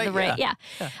answer the right. Yeah.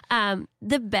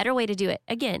 The better way to do it,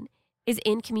 again, is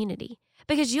in community.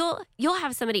 Because you'll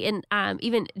have somebody in,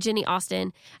 even Jenny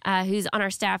Austin, who's on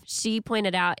our staff, she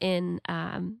pointed out in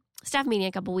staff meeting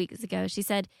a couple weeks ago, she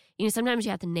said, sometimes you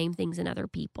have to name things in other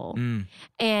people.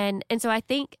 And so I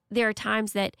think there are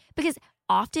times that, because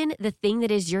often the thing that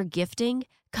is your gifting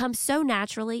comes so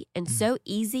naturally and so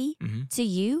easy to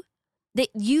you that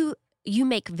you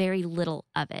make very little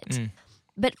of it.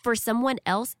 But for someone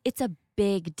else, it's a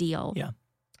big deal. Yeah.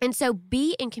 And so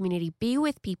be in community, be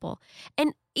with people,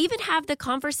 and even have the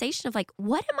conversation of like,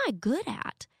 what am I good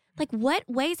at? Like, what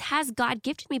ways has God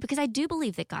gifted me? Because I do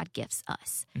believe that God gifts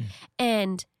us.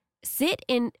 And sit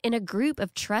in a group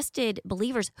of trusted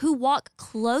believers who walk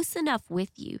close enough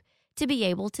with you to be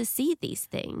able to see these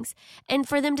things. And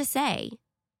for them to say,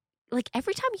 like,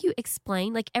 every time you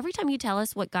explain, like, every time you tell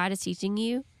us what God is teaching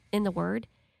you in the Word,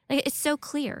 like, it's so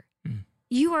clear.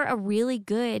 You are a really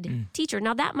good teacher.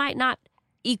 Now, that might not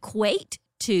equate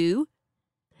to,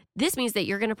 this means that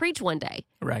you're going to preach one day.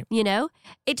 Right.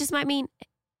 It just might mean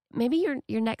maybe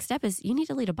your next step is you need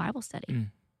to lead a Bible study.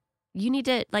 You need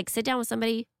to sit down with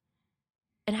somebody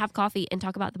and have coffee and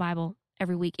talk about the Bible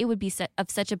every week. It would be of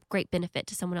such a great benefit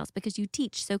to someone else because you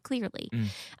teach so clearly.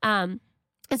 And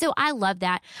so I love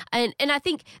that. And I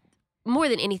think more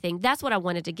than anything, that's what I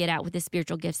wanted to get at with this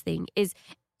spiritual gifts thing is,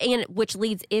 and which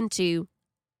leads into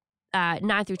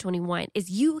 9 through 21 is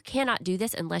you cannot do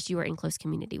this unless you are in close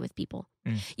community with people.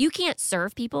 You can't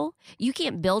serve people. You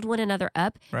can't build one another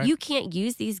up. Right. You can't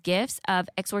use these gifts of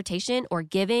exhortation or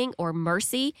giving or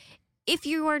mercy if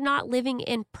you are not living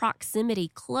in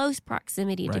proximity, close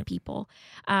proximity to people.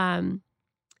 And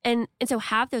so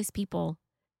have those people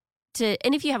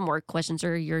and if you have more questions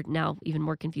or you're now even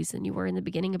more confused than you were in the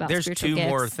beginning about There's spiritual two gifts,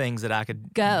 more things that I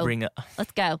could bring up.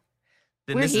 Let's go.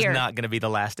 Then We're this here. is not going to be the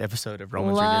last episode of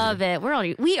Romans Love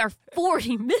Revisited. it. We are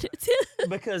 40 minutes in.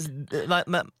 Because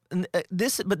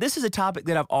this is a topic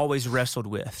that I've always wrestled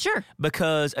with. Sure.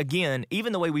 Because again,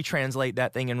 even the way we translate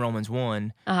that thing in Romans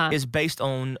 1 is based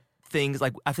on things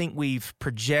like I think we've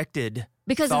projected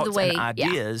because thoughts of the way and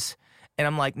ideas, and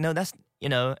I'm like, no, that's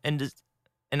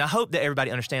and I hope that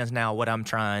everybody understands now what I'm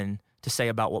trying to say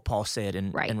about what Paul said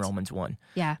in Romans 1.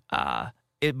 Yeah.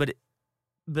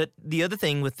 But the other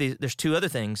thing there's two other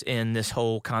things in this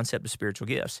whole concept of spiritual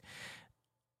gifts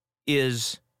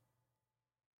is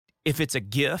if it's a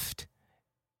gift,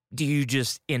 do you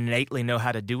just innately know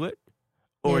how to do it?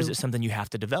 Or is it something you have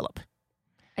to develop?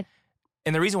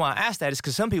 And the reason why I ask that is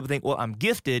because some people think, well, I'm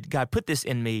gifted, God put this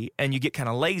in me, and you get kind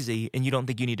of lazy and you don't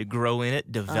think you need to grow in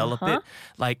it, develop it.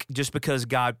 Like just because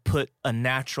God put a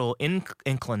natural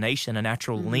inclination, a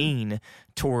natural lean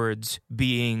towards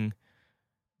being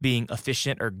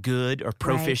efficient or good or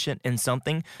proficient in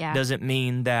something doesn't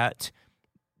mean that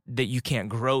you can't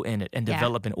grow in it and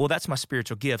develop in it. Well, that's my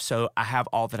spiritual gift, so I have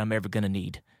all that I'm ever going to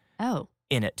need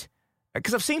in it.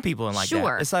 Because I've seen people in like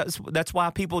that. That's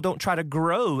why people don't try to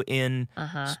grow in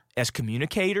as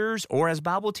communicators or as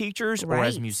Bible teachers or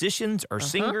as musicians or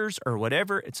singers or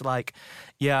whatever. It's like,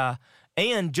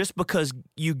 and just because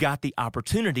you got the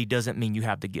opportunity doesn't mean you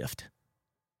have the gift.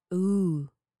 Ooh.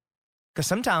 Because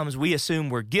sometimes we assume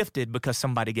we're gifted because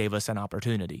somebody gave us an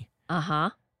opportunity.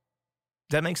 Does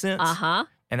that make sense?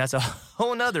 And that's a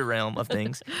whole nother realm of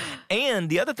things. And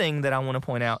the other thing that I want to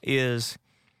point out is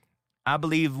I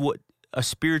believe what a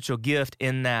spiritual gift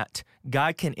in that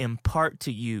God can impart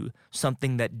to you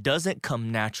something that doesn't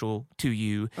come natural to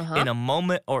you in a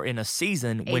moment or in a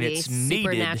season when it's needed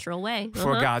supernatural way.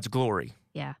 For God's glory.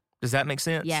 Yeah. Does that make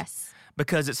sense? Yes.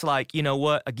 Because it's like, you know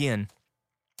what? Again,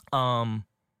 I've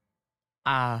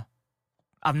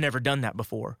never done that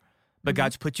before, but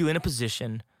God's put you in a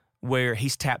position where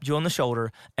he's tapped you on the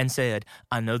shoulder and said,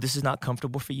 I know this is not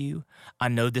comfortable for you. I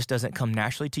know this doesn't come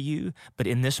naturally to you, but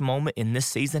in this moment, in this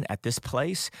season, at this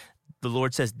place, the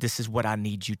Lord says, this is what I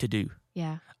need you to do.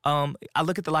 Yeah. I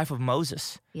look at the life of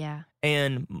Moses. Yeah.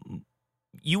 And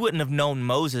you wouldn't have known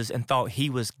Moses and thought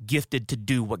he was gifted to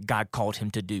do what God called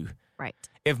him to do. Right.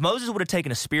 If Moses would have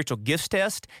taken a spiritual gifts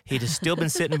test, he'd have still been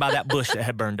sitting by that bush that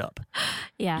had burned up.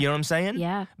 Yeah. You know what I'm saying?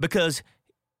 Yeah. Because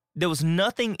there was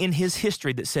nothing in his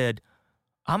history that said,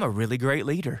 I'm a really great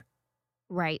leader.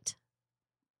 Right.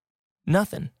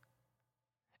 Nothing.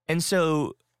 And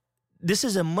so this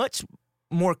is a much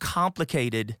more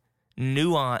complicated,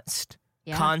 nuanced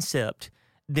concept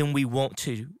than we want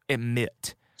to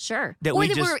admit. Sure. That or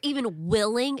that we're even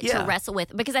willing to wrestle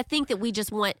with. Because I think that we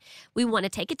want to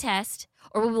take a test,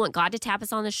 or we want God to tap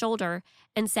us on the shoulder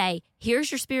and say,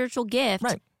 here's your spiritual gift.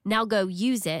 Right. Now go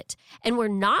use it. And we're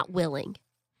not willing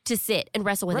to sit and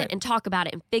wrestle with it and talk about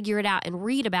it and figure it out and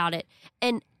read about it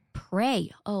and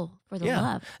pray. Oh, for the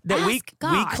love. That we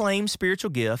God. claim spiritual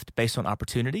gift based on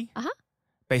opportunity,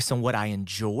 based on what I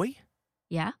enjoy,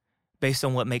 based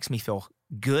on what makes me feel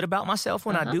good about myself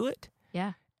when I do it.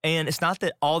 Yeah. And it's not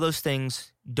that all those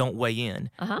things don't weigh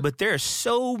in, but there are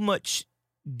so much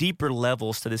deeper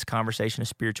levels to this conversation of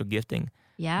spiritual gifting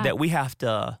that we have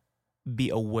to be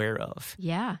aware of.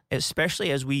 Yeah. Especially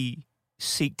as we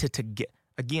seek to get,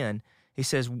 again, he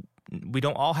says we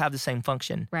don't all have the same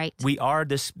function. Right. We are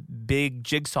this big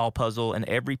jigsaw puzzle, and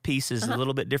every piece is a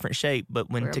little bit different shape, but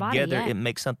when together it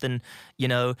makes something,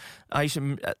 Aiden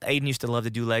used to love to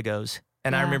do Legos.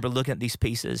 And I remember looking at these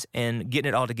pieces and getting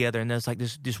it all together, and there's like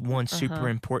this one super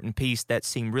important piece that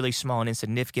seemed really small and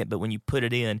insignificant, but when you put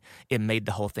it in, it made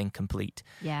the whole thing complete.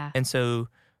 Yeah. And so...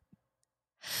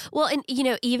 Well, and,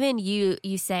 even you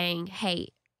saying, hey,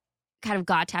 kind of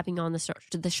God tapping you on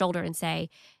the shoulder and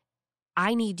say,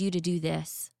 I need you to do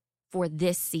this for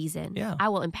this season. Yeah. I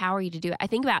will empower you to do it. I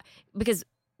think about, because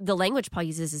the language Paul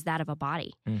uses is that of a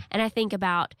body. And I think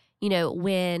about,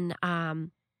 when...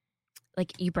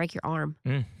 like you break your arm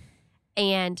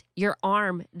and your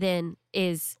arm then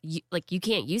is like, you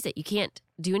can't use it. You can't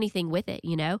do anything with it,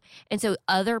 you know? And so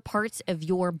other parts of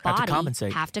your body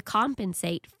have to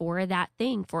compensate for that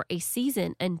thing for a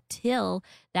season until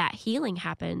that healing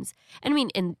happens. And I mean,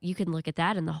 and you can look at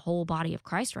that in the whole body of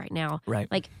Christ right now.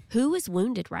 Right. Like, who is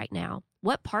wounded right now?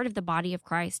 What part of the body of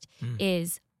Christ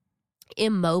is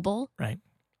immobile? Right.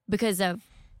 Because of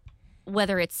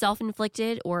whether it's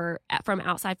self-inflicted or from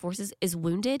outside forces is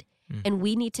wounded. And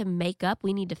we need to make up,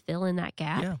 we need to fill in that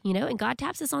gap, you know, and God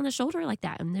taps us on the shoulder like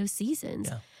that in those seasons.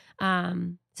 Yeah.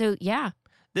 So, yeah.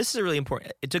 This is really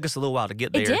important. It took us a little while to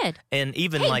get there. It did. And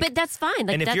even but that's fine.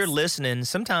 Like, and if you're listening,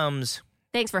 sometimes.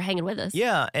 Thanks for hanging with us.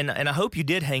 Yeah. And I hope you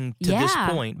did hang to this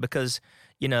point because,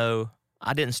 you know,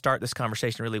 I didn't start this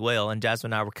conversation really well, and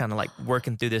Jasmine and I were kind of like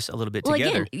working through this a little bit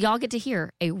together. Again, y'all get to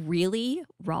hear a really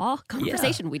raw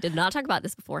conversation. We did not talk about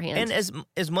this beforehand. And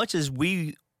as much as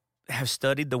we have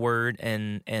studied the Word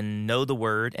and know the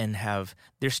Word and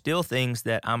there's still things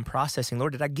that I'm processing.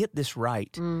 Lord, did I get this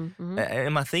right? Mm-hmm.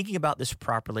 Am I thinking about this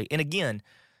properly? And again,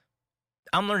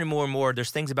 I'm learning more and more.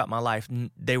 There's things about my life,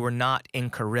 they were not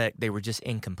incorrect. They were just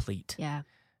incomplete. Yeah.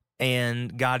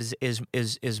 And God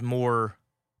is more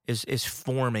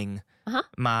forming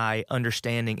my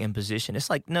understanding and position. It's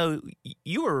like, no,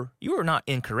 you are not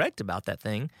incorrect about that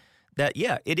thing. That,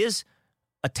 it is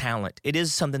a talent. It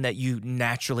is something that you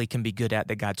naturally can be good at,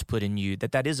 that God's put in you,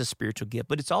 that is a spiritual gift.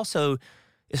 But it's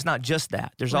not just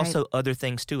that. There's also other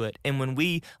things to it. And when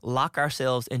we lock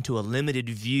ourselves into a limited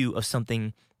view of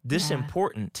something this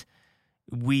important,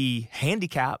 we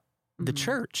handicap the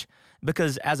church.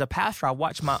 Because as a pastor, I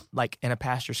watch and a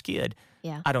pastor's kid,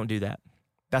 I don't do that.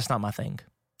 That's not my thing.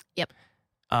 Yep.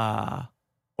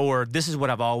 Or this is what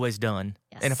I've always done.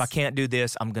 Yes. And if I can't do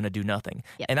this, I'm going to do nothing.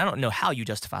 Yep. And I don't know how you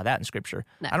justify that in Scripture.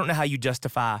 No. I don't know how you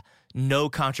justify no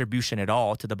contribution at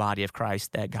all to the body of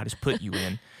Christ that God has put you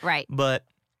in. Right. But,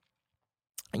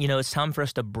 you know, it's time for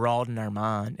us to broaden our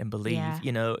mind and believe,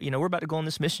 you know, we're about to go on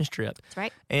this missions trip. That's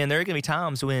right. And there are going to be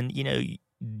times when, you know,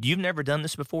 you've never done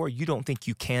this before. You don't think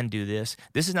you can do this.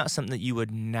 This is not something that you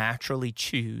would naturally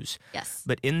choose. Yes.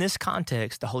 But in this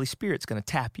context, the Holy Spirit's going to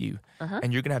tap you,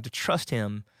 and you're going to have to trust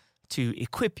Him to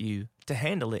equip you to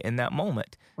handle it in that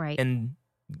moment. Right. And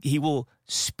He will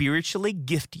spiritually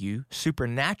gift you,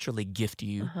 supernaturally gift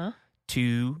you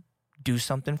to do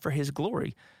something for His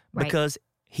glory. Right. Because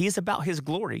He is about His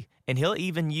glory, and He'll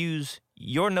even use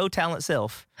your no-talent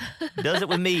self, does it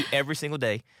with me every single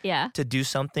day, to do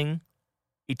something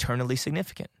eternally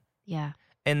significant. Yeah.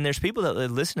 And there's people that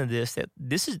listen to this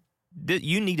that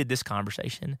you needed this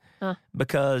conversation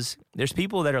because there's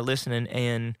people that are listening,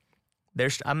 and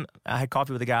I had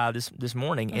coffee with a guy this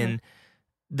morning, and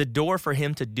the door for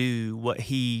him to do what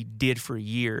he did for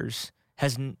years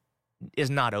is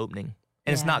not opening,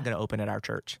 and it's not going to open at our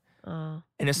church. And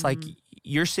it's like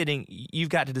you've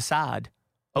got to decide,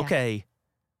 okay,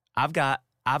 I've got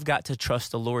to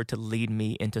trust the Lord to lead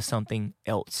me into something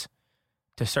else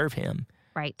to serve Him.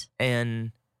 Right.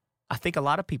 And I think a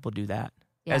lot of people do that.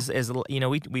 Yeah. As you know,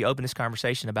 we open this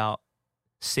conversation about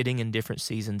sitting in different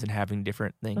seasons and having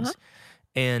different things.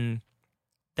 And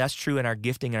that's true in our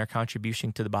gifting and our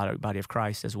contribution to the body of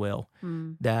Christ as well.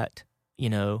 That, you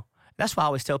know, that's why I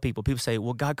always tell people say,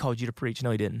 well, God called you to preach.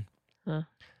 No, He didn't.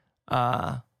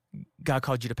 God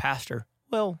called you to pastor.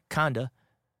 Well, kinda.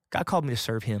 God called me to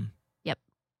serve Him. Yep.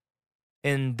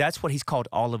 And that's what He's called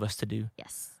all of us to do.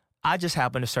 Yes. I just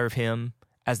happen to serve Him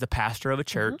as the pastor of a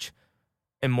church.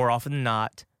 And more often than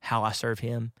not, how I serve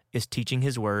Him is teaching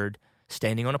His word,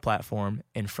 standing on a platform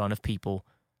in front of people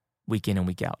week in and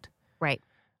week out. Right.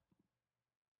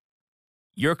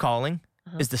 Your calling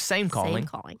is the same calling. Same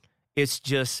calling. It's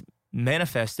just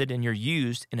manifested and you're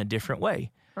used in a different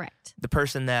way. Correct. The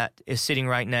person that is sitting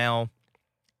right now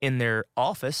in their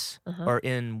office or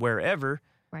in wherever,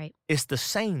 it's the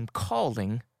same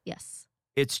calling. Yes.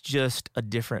 It's just a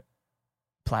different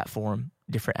platform,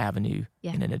 different avenue,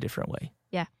 and in a different way.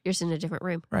 Yeah. You're just in a different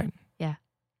room. Right. Yeah.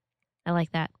 I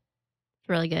like that. It's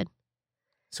really good.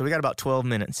 So we got about 12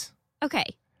 minutes. Okay.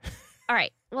 All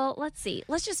right. Well, let's see.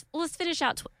 Let's finish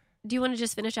out. Do you want to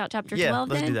just finish out chapter 12 Yeah,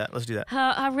 let's then? do that. Let's do that.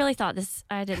 I really thought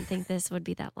I didn't think this would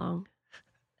be that long.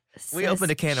 We opened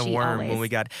a can of worms when we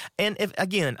got, and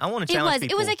I want to challenge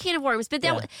people. It was a can of worms, but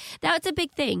that's a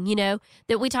big thing, you know,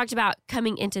 that we talked about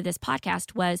coming into this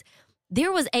podcast was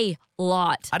there was a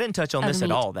lot. I didn't touch on this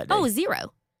at all that day. Oh,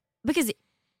 zero. Because,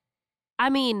 I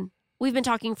mean, we've been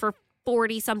talking for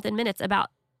 40-something minutes about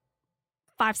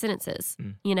 5 sentences,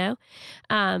 you know?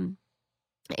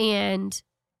 And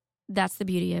that's the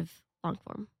beauty of long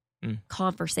form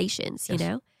conversations, you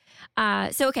know?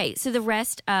 So the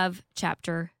rest of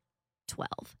chapter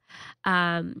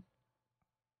 12.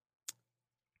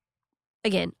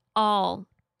 Again, all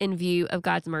in view of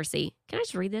God's mercy. Can I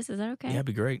just read this? Is that okay? Yeah, that'd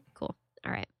be great. Cool.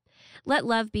 All right. Let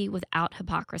love be without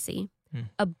hypocrisy.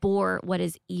 Abhor what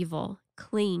is evil.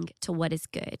 Cling to what is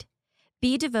good.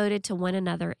 Be devoted to one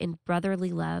another in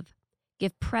brotherly love.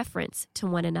 Give preference to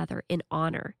one another in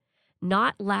honor,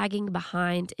 not lagging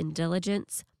behind in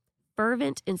diligence,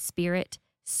 fervent in spirit,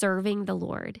 serving the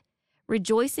Lord,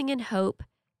 rejoicing in hope,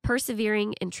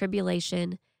 persevering in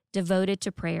tribulation, devoted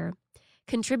to prayer,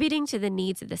 contributing to the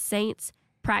needs of the saints,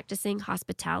 practicing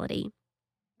hospitality.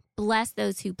 Bless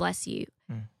those who bless you.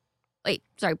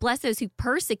 Bless those who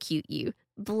persecute you.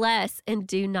 Bless and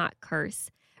do not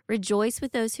curse. Rejoice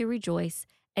with those who rejoice,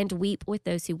 and weep with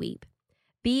those who weep.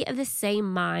 Be of the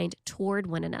same mind toward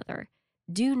one another.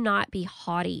 Do not be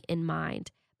haughty in mind,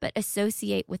 but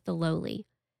associate with the lowly.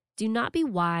 Do not be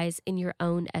wise in your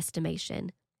own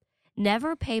estimation.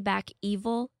 Never pay back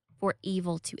evil for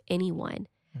evil to anyone.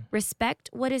 Respect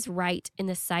what is right in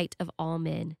the sight of all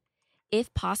men.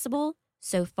 If possible,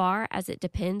 so far as it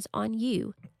depends on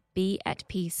you, be at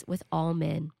peace with all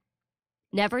men.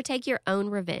 Never take your own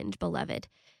revenge, beloved,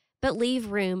 but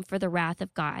leave room for the wrath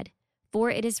of God. For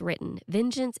it is written,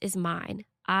 vengeance is mine,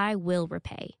 I will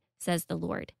repay, says the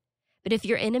Lord. But if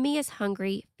your enemy is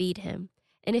hungry, feed him,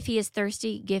 and if he is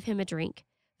thirsty, give him a drink,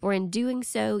 for in doing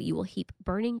so you will heap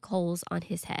burning coals on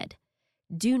his head.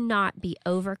 Do not be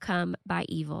overcome by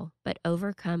evil, but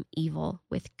overcome evil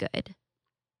with good.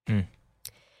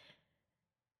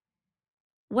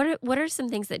 What are some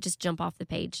things that just jump off the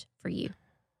page for you?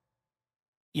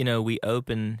 You know, he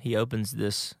opens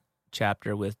this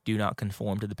chapter with do not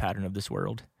conform to the pattern of this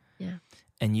world. Yeah.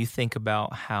 And you think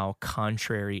about how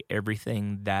contrary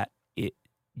everything that it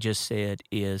just said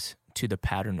is to the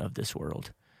pattern of this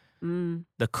world.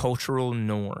 The cultural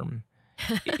norm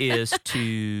is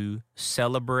to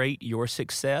celebrate your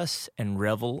success and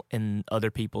revel in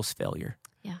other people's failure.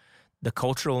 Yeah. The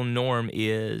cultural norm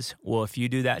is, well, if you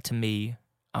do that to me,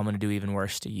 I'm going to do even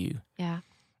worse to you. Yeah.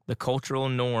 The cultural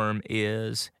norm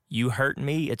is you hurt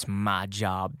me, it's my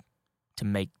job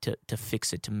to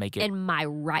fix it, to make it. And my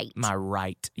right. My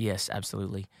right. Yes,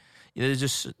 absolutely. There's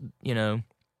just,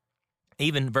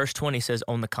 even verse 20 says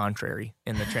on the contrary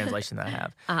in the translation that I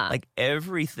have. Like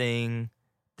everything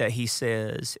that he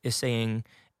says is saying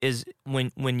is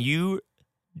when you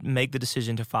make the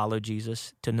decision to follow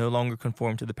Jesus, to no longer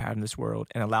conform to the pattern of this world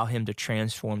and allow him to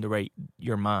transform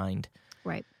your mind.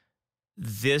 Right.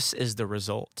 This is the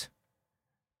result.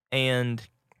 And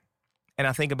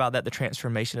I think about that, the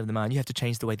transformation of the mind. You have to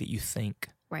change the way that you think.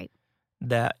 Right.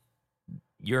 That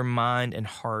your mind and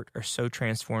heart are so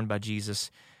transformed by Jesus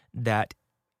that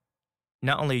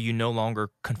not only are you no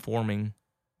longer conforming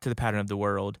to the pattern of the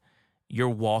world, you're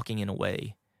walking in a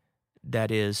way that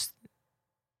is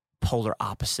polar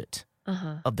opposite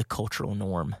of the cultural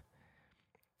norm.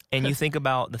 And you think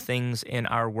about the things in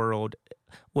our world.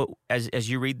 As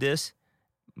you read this,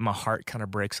 my heart kind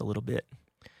of breaks a little bit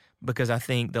because I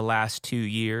think the last 2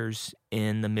 years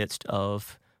in the midst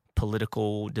of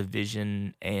political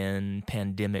division and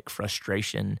pandemic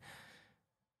frustration,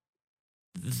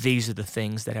 these are the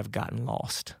things that have gotten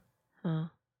lost.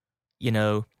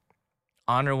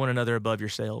 Honor one another above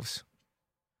yourselves.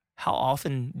 How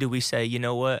often do we say, you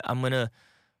know what,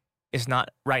 it's not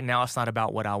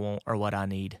about what I want or what I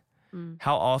need.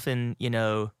 How often,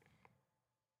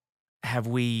 have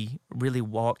we really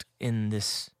walked in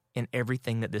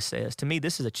everything that this says? To me,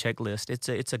 this is a checklist.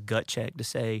 It's a gut check to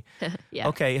say, yeah.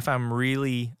 Okay, if I'm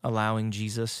really allowing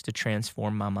Jesus to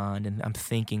transform my mind and I'm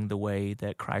thinking the way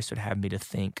that Christ would have me to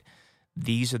think,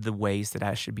 these are the ways that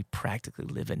I should be practically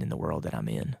living in the world that I'm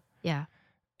in. Yeah.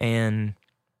 And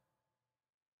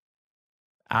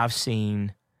I've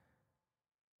seen,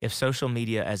 if social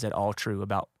media is at all true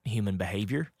about human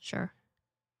behavior, sure,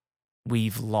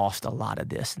 we've lost a lot of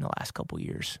this in the last couple of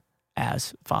years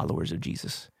as followers of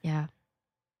Jesus. Yeah.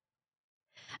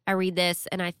 I read this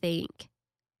and I think,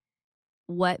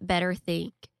 what better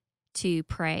thing to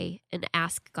pray and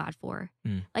ask God for?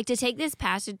 Like to take this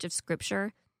passage of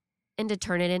scripture and to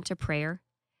turn it into prayer,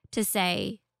 to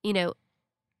say,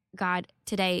 God,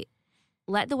 today,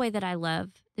 let the way that I love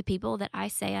the people that I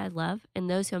say I love and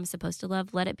those who I'm supposed to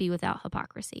love, let it be without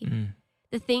hypocrisy.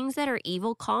 The things that are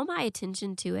evil, call my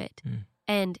attention to it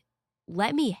and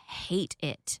let me hate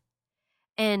it.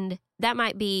 And that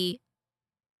might be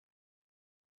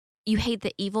you hate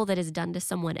the evil that is done to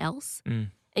someone else.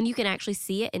 And you can actually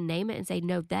see it and name it and say,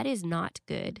 no, that is not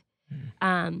good.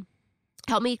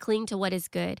 Help me cling to what is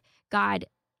good. God,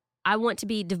 I want to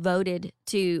be devoted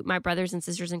to my brothers and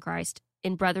sisters in Christ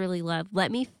in brotherly love.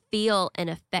 Let me feel an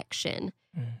affection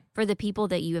for the people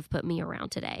that you have put me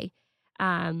around today.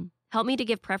 Help me to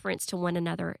give preference to one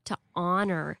another, to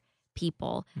honor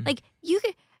people. Like you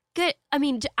could,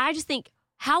 I just think,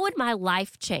 how would my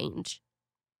life change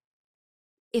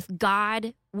if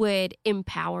God would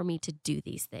empower me to do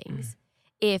these things?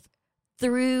 If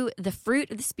through the fruit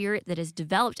of the Spirit that is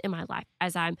developed in my life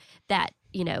as I'm that,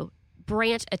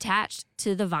 branch attached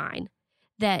to the vine,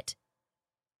 that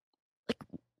like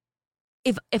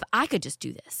if I could just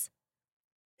do this,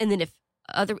 and then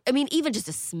even just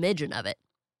a smidgen of it,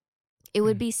 it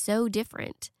would be so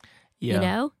different.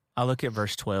 Yeah. I look at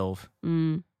verse 12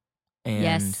 and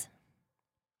yes.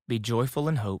 Be joyful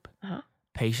in hope,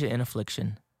 patient in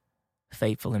affliction,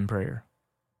 faithful in prayer.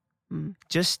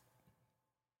 Just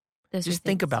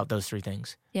think about those three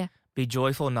things. Yeah. Be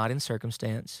joyful, not in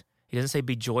circumstance. He doesn't say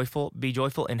be joyful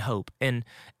in hope. And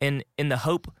in the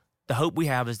hope we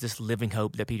have is this living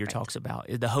hope that Peter talks about.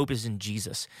 The hope is in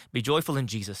Jesus. Be joyful in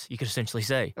Jesus, you could essentially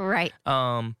say. Right.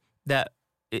 That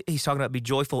he's talking about be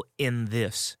joyful in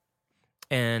this.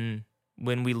 And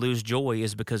when we lose joy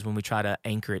is because when we try to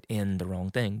anchor it in the wrong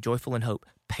thing. Joyful in hope,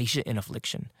 patient in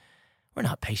affliction. We're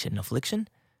not patient in affliction.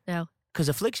 No. Because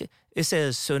affliction, it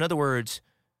says, so in other words,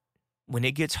 when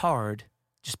it gets hard,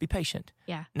 just be patient.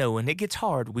 Yeah. No, when it gets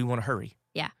hard, we want to hurry.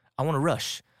 Yeah. I want to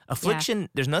rush. Affliction,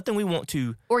 there's nothing we want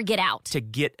to... Or get out. ...to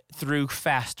get through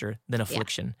faster than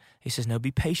affliction. Yeah. He says, no,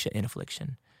 be patient in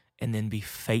affliction. And then be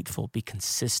faithful, be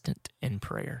consistent in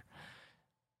prayer.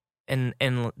 And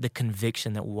the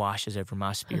conviction that washes over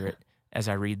my spirit as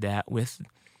I read that with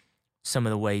some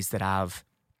of the ways that I've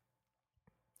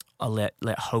let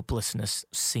hopelessness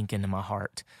sink into my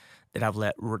heart, that I've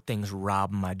let things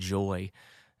rob my joy,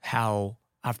 how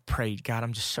I've prayed, God,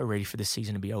 I'm just so ready for this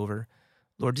season to be over.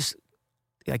 Lord, just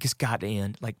it's got to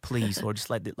end. Like, please, Lord, just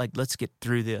let's get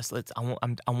through this.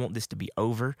 I want this to be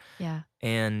over. Yeah.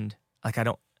 And I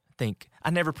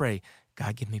never pray,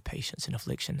 God, give me patience in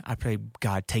affliction. I pray,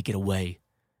 God, take it away.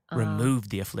 Remove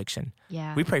the affliction.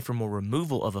 Yeah. We pray for more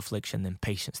removal of affliction than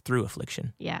patience through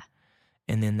affliction. Yeah.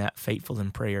 And then that faithful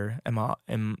in prayer. Am I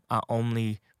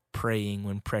only praying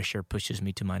when pressure pushes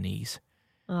me to my knees?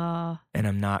 And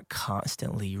I'm not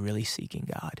constantly really seeking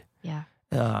God.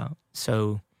 Yeah.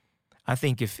 So I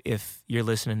think if you're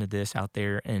listening to this out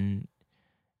there and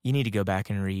you need to go back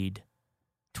and read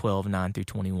 12:9 through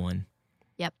 21.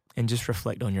 Yep. And just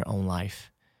reflect on your own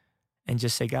life and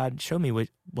just say, God, show me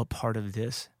what part of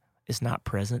this is not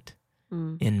present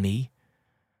in me.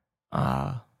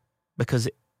 Because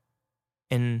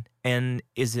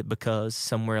is it because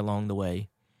somewhere along the way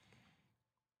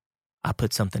I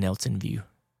put something else in view?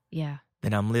 Yeah.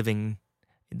 That I'm living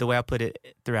the way I put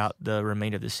it throughout the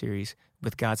remainder of the series,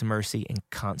 with God's mercy in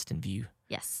constant view.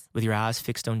 Yes. With your eyes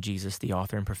fixed on Jesus, the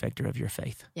author and perfecter of your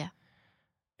faith. Yeah.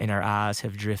 And our eyes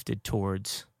have drifted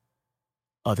towards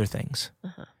other things.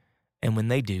 And when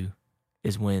they do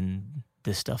is when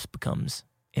this stuff becomes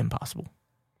impossible.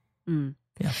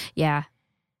 Yeah. Yeah.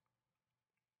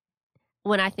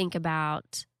 When I think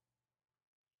about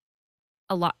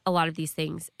a lot of these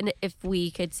things, and if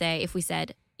we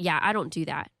said, yeah, I don't do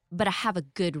that, but I have a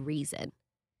good reason.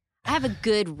 I have a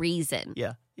good reason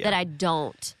that I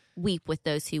don't weep with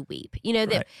those who weep.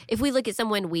 That if we look at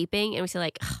someone weeping and we say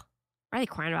like, why are they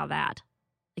crying about that?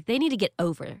 Like, they need to get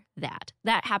over that.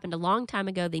 That happened a long time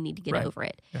ago. They need to get over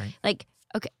it. Right. Like,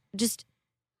 okay,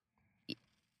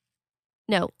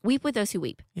 no, weep with those who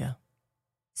weep. Yeah.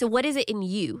 So what is it in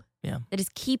you that is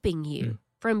keeping you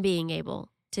from being able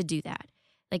to do that?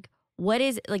 Like, what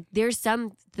is, like, there's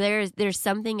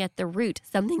something at the root,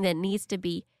 something that needs to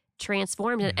be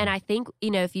transformed. And I think,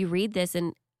 if you read this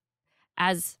and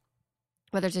as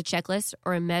whether it's a checklist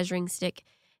or a measuring stick,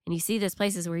 and you see those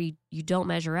places where you don't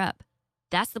measure up,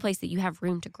 that's the place that you have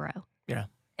room to grow. Yeah.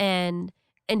 And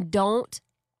don't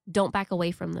back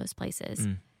away from those places.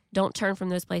 Don't turn from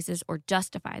those places or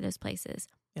justify those places.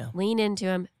 Yeah. Lean into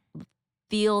them,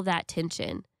 feel that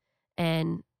tension,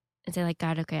 and say like,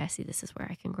 God, okay, I see this is where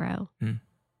I can grow.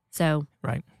 So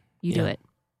you do it.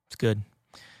 It's good.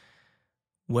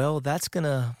 Well,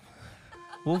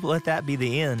 we'll let that be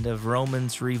the end of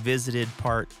Romans Revisited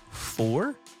Part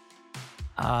 4.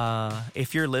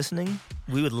 If you're listening,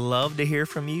 we would love to hear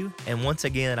from you. And once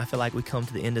again, I feel like we come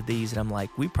to the end of these and I'm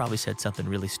like, we probably said something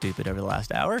really stupid over the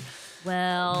last hour.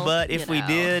 Well, but if we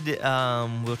did,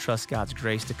 we'll trust God's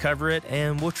grace to cover it,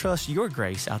 and we'll trust your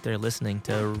grace out there listening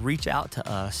to reach out to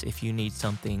us if you need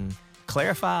something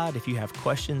clarified, if you have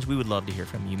questions. We would love to hear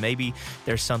from you. Maybe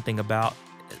there's something about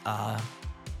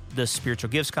the spiritual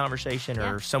gifts conversation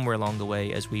or somewhere along the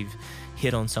way as we've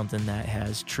hit on something that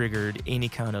has triggered any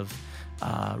kind of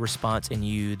response in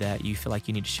you that you feel like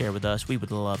you need to share with us, we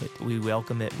would love it. We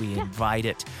welcome it. We invite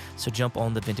it. So jump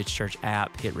on the Vintage Church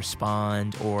app, hit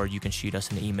respond, or you can shoot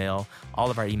us an email. All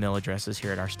of our email addresses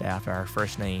here at our staff are our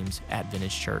first names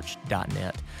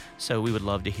 @vintagechurch.net. So we would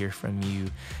love to hear from you.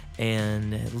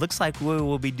 And it looks like we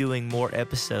will be doing more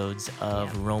episodes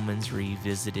of Romans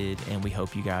Revisited, and we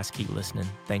hope you guys keep listening.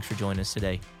 Thanks for joining us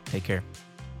today. Take care.